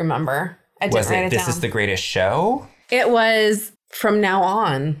don't remember. I didn't Was write it it This down. Is the Greatest Show? It was From Now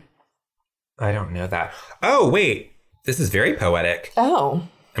On. I don't know that. Oh, wait. This is very poetic. Oh.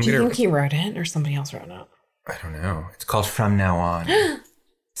 Do you think he wrote it or somebody else wrote it? I don't know. It's called From Now On.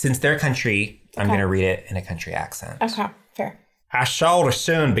 Since they're country, I'm going to read it in a country accent. Okay, fair. I saw the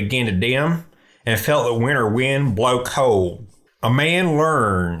sun begin to dim and felt the winter wind blow cold. A man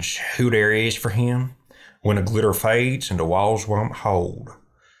learns who there is for him when the glitter fades and the walls won't hold.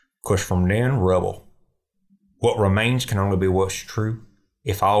 'Cause from then, rubble. What remains can only be what's true.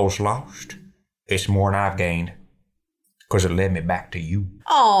 If all's lost, it's more than I've gained. 'Cause it led me back to you.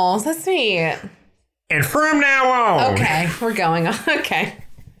 Oh, so sweet. And from now on. Okay, we're going on. Okay.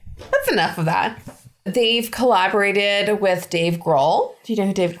 That's enough of that. They've collaborated with Dave Grohl. Do you know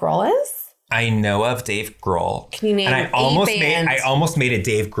who Dave Grohl is? I know of Dave Grohl. Can you name and I bands? almost made a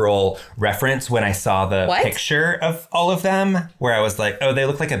Dave Grohl reference when I saw the picture of all of them, where I was like, oh, they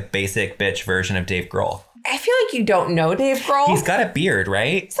look like a basic bitch version of Dave Grohl. I feel like you don't know Dave Grohl. He's got a beard,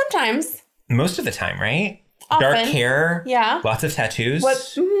 right? Sometimes. Most of the time, right? Often. Dark hair. Yeah. Lots of tattoos.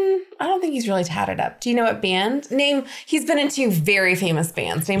 What? I don't think he's really tatted up. Do you know what band? He's been in two very famous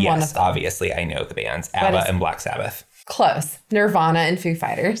bands. Name one of Yes, them. obviously I know the bands. ABBA and Black Sabbath. Close. Nirvana and Foo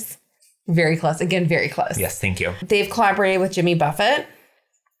Fighters. Very close. Again, very close. Yes, thank you. They've collaborated with Jimmy Buffett,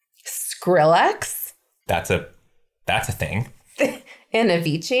 Skrillex. That's a thing. And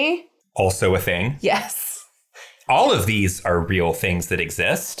Avicii. Also a thing. Yes. All of these are real things that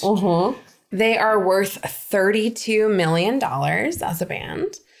exist. Mm-hmm. They are worth $32 million as a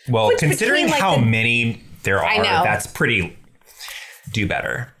band. Well, considering how many there are, that's pretty do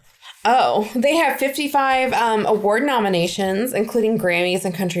better. Oh, they have 55 award nominations, including Grammys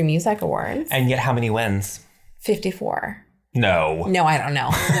and Country Music Awards. And yet how many wins? 54. No. No, I don't know.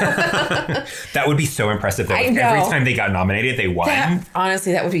 That would be so impressive, though. If every time they got nominated, they won.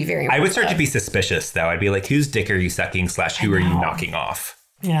 Honestly, that would be very impressive. I would start to be suspicious, though. I'd be like, whose dick are you sucking / who are you knocking off?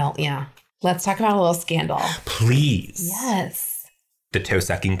 Well, yeah. Let's talk about a little scandal. Please. Yes. The toe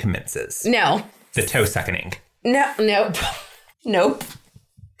sucking commences. No. The toe sucking. No, nope. Nope.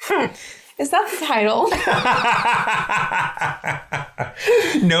 Is that the title?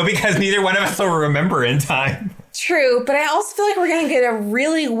 No, because neither one of us will remember in time. True, but I also feel like we're going to get a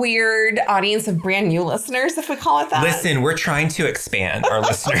really weird audience of brand new listeners if we call it that. Listen, we're trying to expand our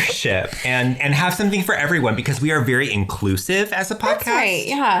listenership and have something for everyone because we are very inclusive as a podcast. That's right,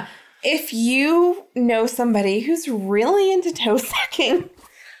 yeah. If you know somebody who's really into toe sucking,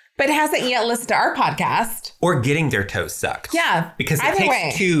 but hasn't yet listened to our podcast. Or getting their toes sucked. Yeah. Because it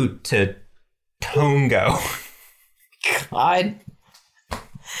takes two to tongo. God.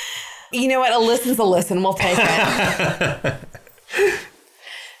 You know what? A listen's a listen. We'll take it.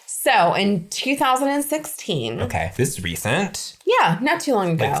 So in 2016. Okay. This is recent. Yeah. Not too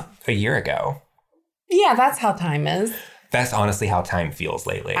long ago. Like a year ago. Yeah. That's how time is. That's honestly how time feels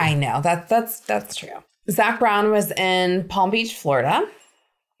lately. I know. That's true. Zach Brown was in Palm Beach, Florida.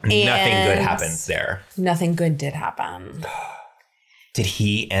 Nothing good happens there. Nothing good did happen. Did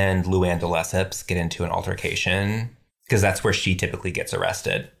he and Luann de Lesseps get into an altercation? Because that's where she typically gets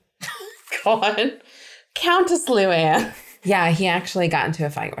arrested. God. Countess Luann. Yeah, he actually got into a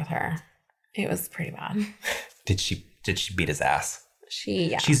fight with her. It was pretty bad. Did she beat his ass?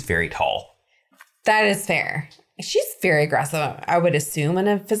 Yeah. She's very tall. That is fair. She's very aggressive, I would assume, in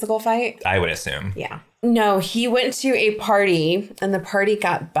a physical fight. I would assume. Yeah. No, he went to a party and the party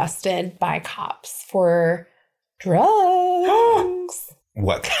got busted by cops for drugs.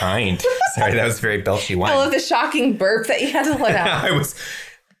 What kind? Sorry, that was very belchy wine. I love the shocking burp that you had to let out.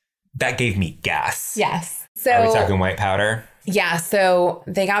 That gave me gas. Yes. So are we talking white powder? Yeah. So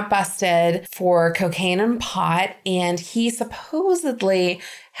they got busted for cocaine and pot, and he supposedly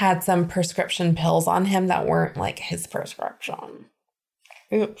had some prescription pills on him that weren't like his prescription.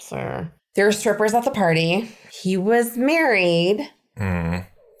 Oops, sir. There were strippers at the party. He was married.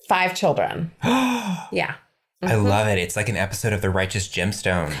 5 children. Yeah. I love it. It's like an episode of The Righteous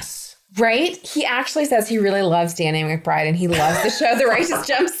Gemstones. Right? He actually says he really loves Danny McBride and he loves the show The Righteous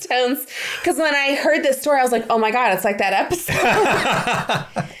Gemstones. Because when I heard this story, I was like, oh my God, it's like that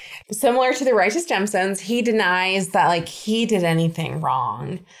episode. Similar to The Righteous Gemstones, he denies that like he did anything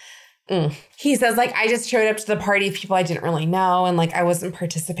wrong. He says, like, I just showed up to the party of people I didn't really know, and like I wasn't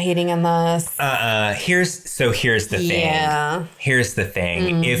participating in this. Here's the thing. Yeah. Here's the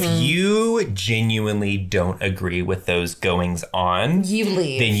thing. If you genuinely don't agree with those goings on, You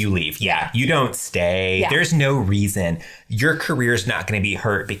leave. Then you leave. Yeah. You don't stay. Yeah. There's no reason. Your career's not going to be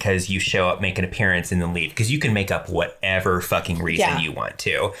hurt because you show up, make an appearance, and then leave. Because you can make up whatever fucking reason you want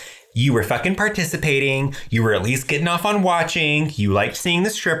to. You were fucking participating. You were at least getting off on watching. You liked seeing the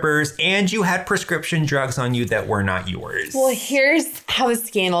strippers. And you had prescription drugs on you that were not yours. Well, here's how the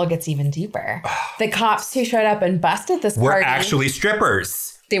scandal gets even deeper. The cops who showed up and busted this party were actually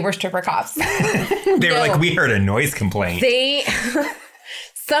strippers. They were stripper cops. They were like, we heard a noise complaint.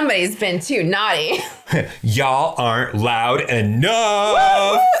 Somebody's been too naughty. Y'all aren't loud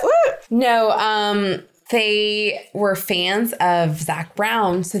enough. No, they were fans of Zach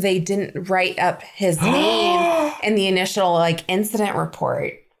Brown, so they didn't write up his name in the initial like incident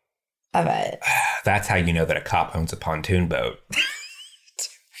report of it. That's how you know that a cop owns a pontoon boat.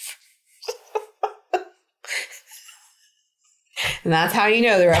 And that's how you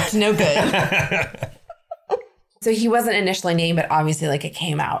know they're up to no good. So he wasn't initially named, but obviously like it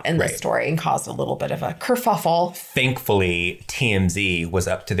came out in the story and caused a little bit of a kerfuffle. Thankfully, TMZ was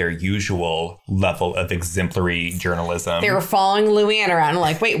up to their usual level of exemplary journalism. They were following Luann around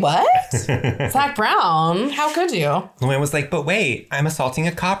like, wait, what? Zach Brown? How could you? Luann was like, but wait, I'm assaulting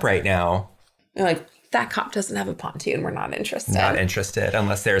a cop right now. They're like, that cop doesn't have a pontoon. We're not interested. Not interested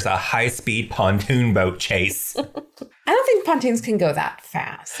unless there's a high-speed pontoon boat chase. I don't think pontoons can go that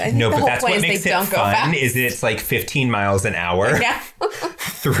fast. I think no, the but whole that's point what is makes they it don't go fun, fast. is it's like 15 miles an hour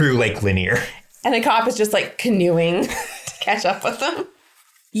through Lake Lanier. And the cop is just like canoeing to catch up with them.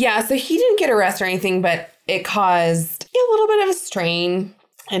 Yeah, so he didn't get arrested or anything, but it caused a little bit of a strain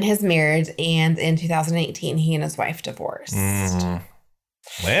in his marriage. And in 2018, he and his wife divorced.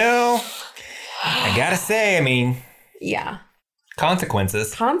 Well, I gotta say, I mean... Yeah.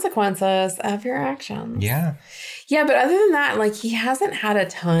 Consequences of your actions. Yeah. Yeah, but other than that, like, he hasn't had a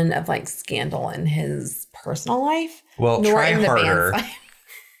ton of, like, scandal in his personal life. Well, nor try in the harder. band's life.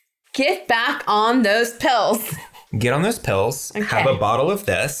 Get back on those pills. Get on those pills, have a bottle of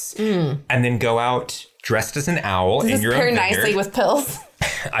this, and then go out dressed as an owl in your own pair vineyard. nicely with pills.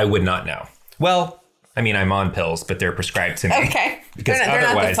 I would not know. Well, I mean, I'm on pills, but they're prescribed to me. Okay. Because they're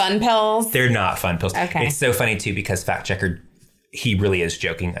not the fun pills. They're not fun pills. Okay. It's so funny, too, because Fact Checker, he really is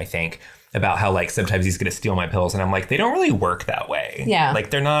joking, I think, about how, like, sometimes he's going to steal my pills. And I'm like, they don't really work that way. Yeah. Like,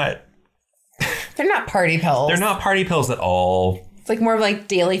 they're not party pills. They're not party pills at all. It's like more of like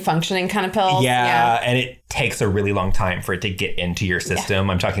daily functioning kind of pills. Yeah. And it takes a really long time for it to get into your system.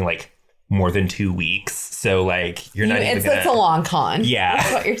 I'm talking like more than 2 weeks. So, like, you're not even It's a long con. Yeah.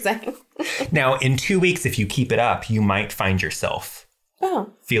 That's what you're saying. Now, in 2 weeks, if you keep it up, you might find yourself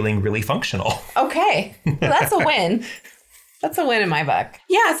feeling really functional. Okay. Well, that's a win. That's a win in my book.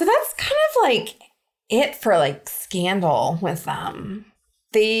 Yeah, so that's kind of like it for like scandal with them.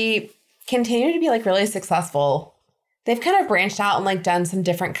 They continue to be like really successful. They've kind of branched out and like done some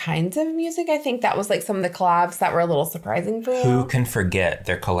different kinds of music. I think that was like some of the collabs that were a little surprising for you. Who can forget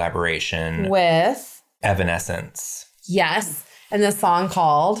their collaboration with Evanescence? Yes. And the song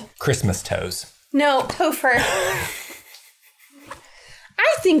called Christmas Toes. No, Topher.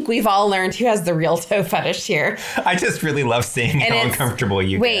 I think we've all learned who has the real toe fetish here. I just really love seeing how uncomfortable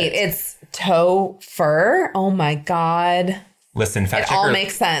you Wait, get. it's toe fur? Oh my God. Listen, Fact Checker. It all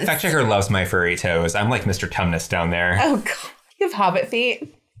makes sense. Fact Checker loves my furry toes. I'm like Mr. Tumnus down there. Oh God. You have hobbit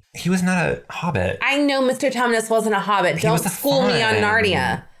feet? He was not a hobbit. I know Mr. Tumnus wasn't a hobbit. Don't school me on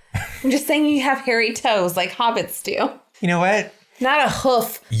Narnia. I'm just saying you have hairy toes like hobbits do. You know what? Not a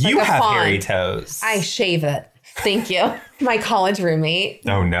hoof. You like a have fawn. hairy toes. I shave it. Thank you. My college roommate.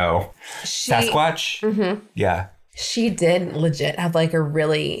 Oh no. Sasquatch? Mm-hmm. Yeah. She did legit have like a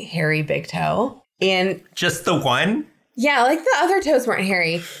really hairy big toe. And just the one? Yeah, like the other toes weren't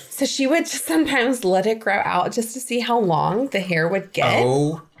hairy. So she would just sometimes let it grow out just to see how long the hair would get.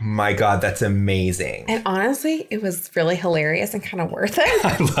 Oh my God, that's amazing. And honestly, it was really hilarious and kind of worth it.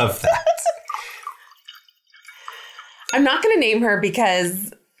 I love that. I'm not going to name her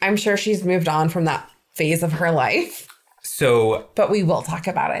because I'm sure she's moved on from that phase of her life. So, but we will talk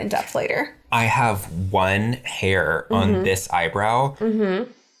about it in depth later. I have one hair on this eyebrow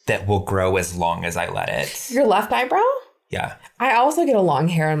that will grow as long as I let it. Your left eyebrow? Yeah. I also get a long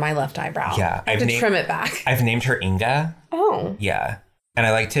hair on my left eyebrow. Yeah. I have to trim it back. I've named her Inga. Oh. Yeah. And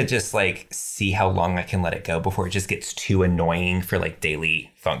I like to just like see how long I can let it go before it just gets too annoying for like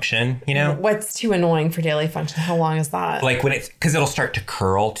daily function, you know? What's too annoying for daily function? How long is that? Like when it's, because it'll start to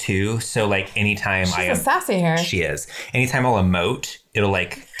curl too. So like anytime She's a sassy hair. She is. Anytime I'll emote, it'll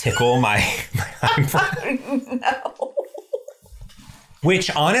like tickle my hind. No. Which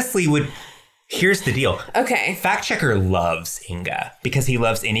honestly would, here's the deal. Okay. Fact checker loves Inga because he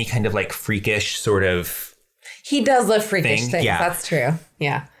loves any kind of like freakish sort of. He does love freakish things. Yeah. That's true.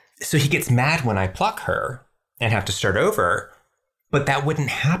 Yeah. So he gets mad when I pluck her and have to start over. But that wouldn't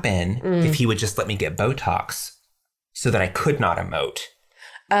happen if he would just let me get Botox so that I could not emote.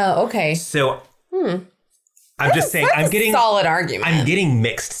 Oh, okay. So I'm just saying, That's a solid argument. I'm getting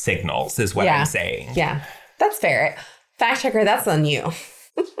mixed signals is what I'm saying. Yeah, that's fair. Fact checker, that's on you.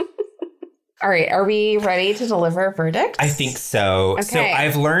 All right, are we ready to deliver a verdict? I think so. Okay. So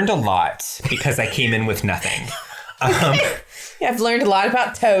I've learned a lot because I came in with nothing. Yeah, I've learned a lot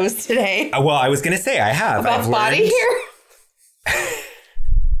about toes today. Well, I was going to say I have. About body hair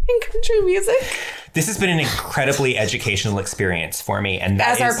and country music. This has been an incredibly educational experience for me. And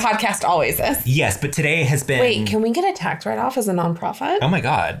that As our podcast always is. Yes, but today has been... Wait, can we get a tax write-off as a nonprofit? Oh my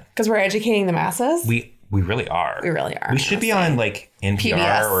God. Because we're educating the masses? We really are. We really are. We should be on like NPR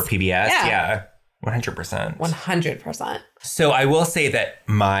PBS. or PBS. Yeah. 100%. 100%. So I will say that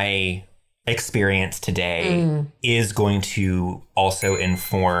my experience today is going to also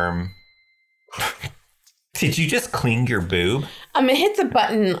inform... Did you just cling your boob? I'm going to hit the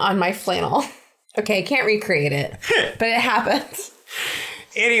button on my flannel. Okay, I can't recreate it, but it happens.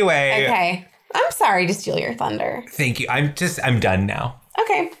 Anyway. Okay. I'm sorry to steal your thunder. Thank you. I'm done now.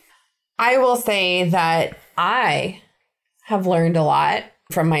 Okay. I will say that I have learned a lot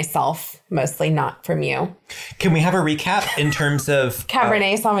from myself, mostly not from you. Can we have a recap in terms of...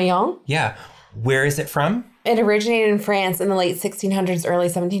 Cabernet Sauvignon. Yeah. Where is it from? It originated in France in the late 1600s, early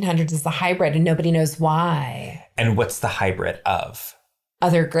 1700s. It's a hybrid and nobody knows why. And what's the hybrid of?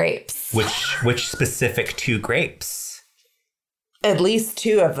 Other grapes. Which specific two grapes? At least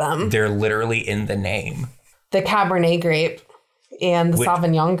two of them. They're literally in the name. The Cabernet grape and the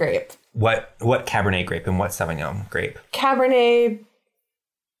Sauvignon grape. What Cabernet grape and what Sauvignon grape? Cabernet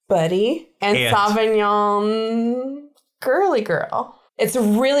Buddy and Sauvignon Girly Girl. It's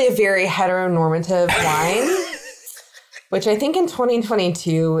really a very heteronormative wine, which I think in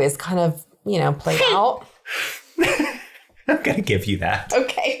 2022 is kind of, played out. I'm going to give you that.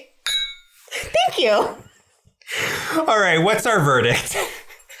 Okay. Thank you. All right. What's our verdict?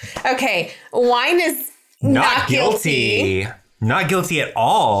 Okay. Wine is not guilty. Not guilty at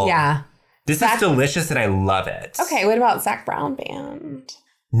all. Yeah. This is delicious and I love it. Okay. What about Zac Brown Band?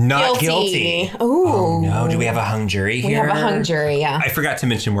 Not guilty. Ooh. Oh, no. Do we have a hung jury here? We have a hung jury, yeah. I forgot to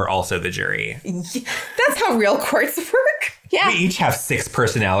mention we're also the jury. That's how real courts work. Yeah. We each have 6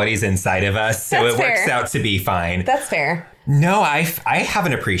 personalities inside of us, so it works out to be fine. That's fair. No, I have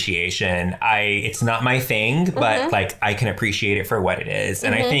an appreciation. It's not my thing, but like I can appreciate it for what it is.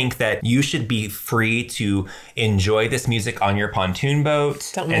 And I think that you should be free to enjoy this music on your pontoon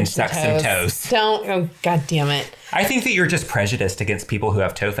boat and suck some toes. Oh, God damn it. I think that you're just prejudiced against people who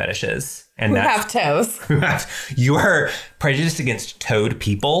have toe fetishes. And who have toes. You're prejudiced against toed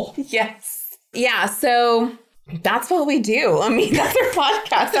people. Yes. Yeah, so... that's what we do. I mean, that's our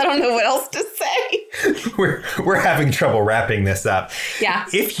podcast. I don't know what else to say. We're having trouble wrapping this up. Yeah.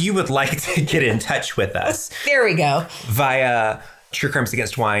 If you would like to get in touch with us. There we go. Via True Crimes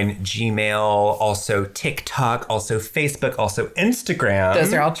Against Wine, Gmail, also TikTok, also Facebook, also Instagram.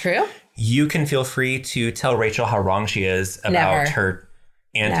 Those are all true. You can feel free to tell Rachel how wrong she is about her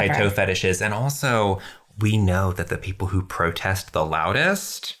anti-toe fetishes. And also, we know that the people who protest the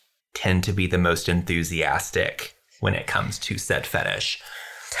loudest tend to be the most enthusiastic when it comes to said fetish.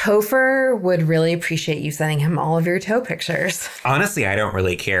 Topher would really appreciate you sending him all of your toe pictures. Honestly, I don't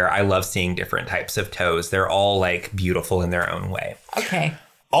really care. I love seeing different types of toes. They're all like beautiful in their own way. Okay.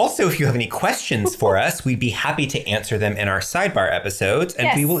 Also, if you have any questions for us, we'd be happy to answer them in our sidebar episodes.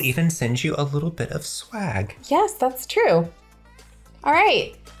 And we will even send you a little bit of swag. Yes, that's true. All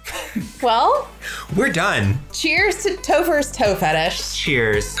right. Well, we're done. Cheers to Topher's toe fetish.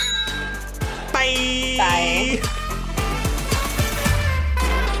 Cheers. Bye. Bye.